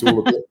 It's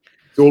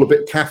all a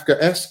bit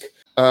Kafka-esque.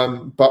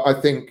 But I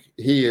think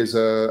he is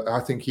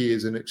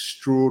an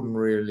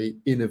extraordinarily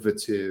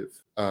innovative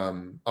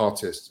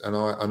artist,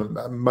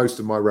 and most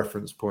of my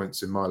reference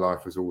points in my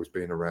life has always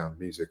been around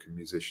music and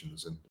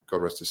musicians, and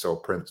God rest his soul,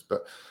 Prince.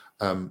 But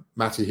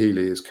Matty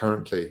Healy is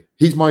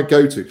he's my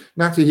go-to.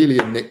 Matty Healy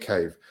and Nick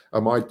Cave are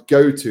my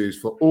go-tos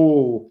for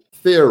all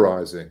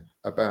theorizing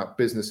about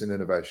business and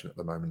innovation at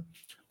the moment,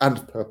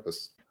 and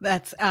purpose.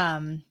 That's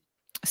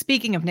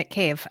speaking of Nick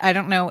Cave, I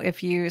don't know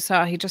if you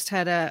saw, he just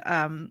had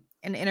an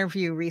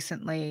interview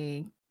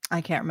recently.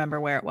 I can't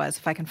remember where it was.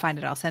 If I can find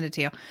it, I'll send it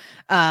to you.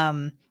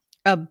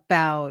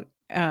 About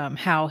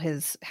how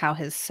his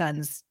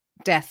son's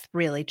death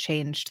really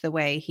changed the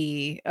way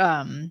he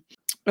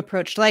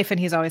approached life, and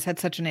he's always had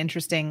such an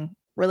interesting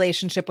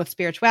relationship with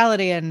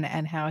spirituality,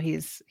 and how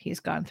he's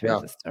gone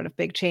through this sort of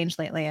big change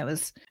lately. It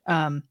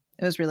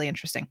was really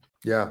interesting.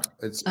 Yeah,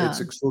 it's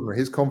extraordinary.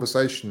 His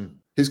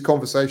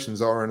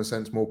conversations are in a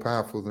sense more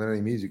powerful than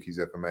any music he's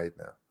ever made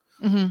now.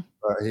 Mhm.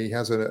 He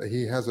has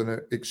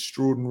an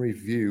extraordinary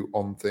view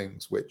on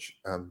things, which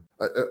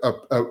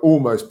are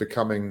almost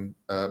becoming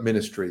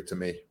ministry to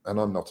me. And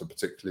I'm not a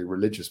particularly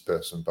religious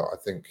person, but I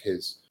think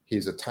his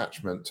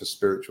attachment to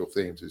spiritual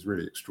themes is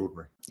really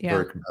extraordinary. Yeah.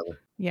 Very compelling.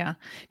 Yeah.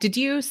 Did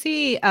you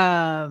see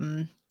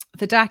the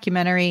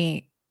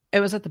documentary? It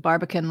was at the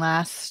Barbican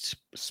last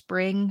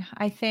spring,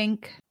 I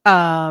think.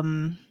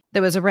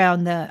 That was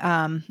around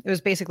it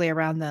was basically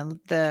around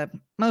the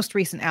most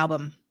recent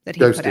album that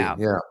he put Ghosting, out.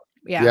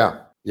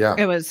 yeah.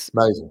 It was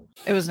Amazing.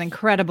 an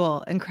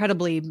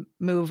incredibly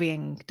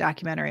moving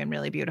documentary and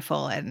really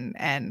beautiful,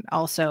 and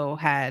also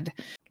had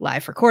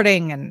live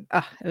recording, and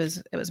it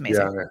was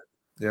amazing.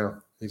 Yeah.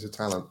 He's a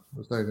talent.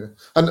 There's no,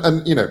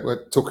 and you know,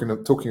 we're talking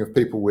of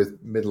people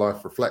with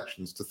midlife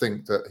reflections. To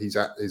think that he's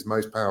at his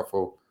most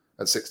powerful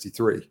at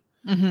 63.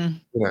 Mm-hmm.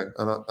 You know,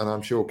 and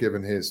I'm sure,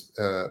 given his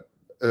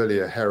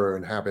earlier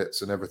heroin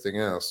habits and everything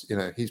else, you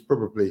know, he's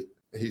probably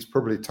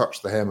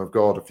touched the hem of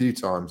God a few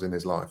times in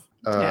his life.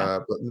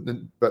 But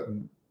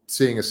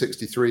seeing a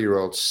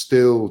 63-year-old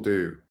still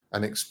do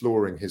and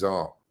exploring his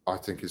art, I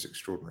think is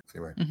extraordinary.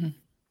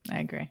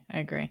 Anyway, I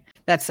agree.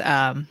 That's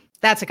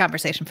a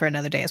conversation for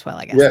another day as well,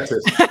 I guess. Yes,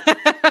 it is.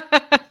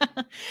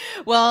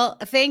 Well,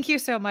 thank you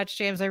so much,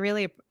 James. I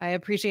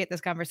appreciate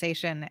this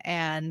conversation,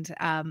 and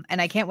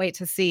I can't wait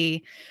to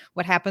see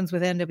what happens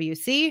with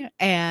NWC,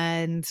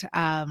 and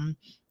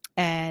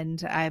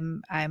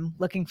I'm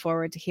looking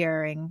forward to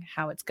hearing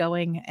how it's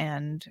going,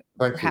 and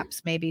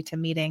perhaps maybe to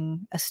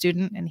meeting a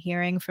student and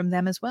hearing from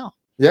them as well.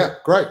 Yeah,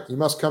 great. You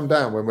must come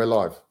down when we're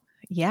live.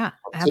 Yeah,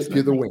 I'll tip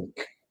you the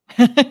wink.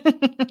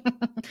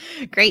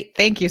 Great.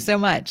 Thank you so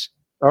much.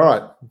 All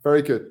right.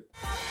 Very good.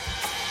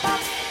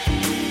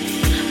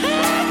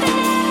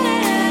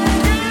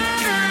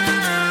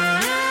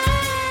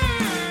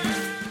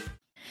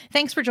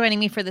 Thanks for joining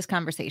me for this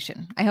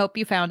conversation. I hope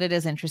you found it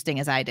as interesting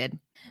as I did.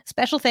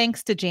 Special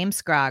thanks to James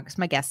Scroggs,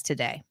 my guest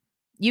today.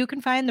 You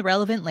can find the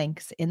relevant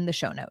links in the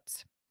show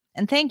notes.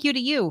 And thank you to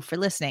you for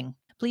listening.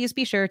 Please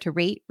be sure to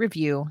rate,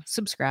 review,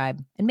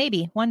 subscribe, and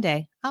maybe one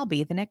day I'll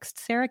be the next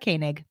Sarah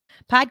Koenig.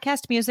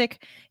 Podcast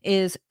music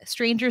is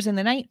Strangers in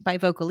the Night by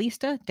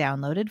Vocalista,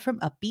 downloaded from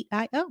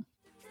Upbeat.io.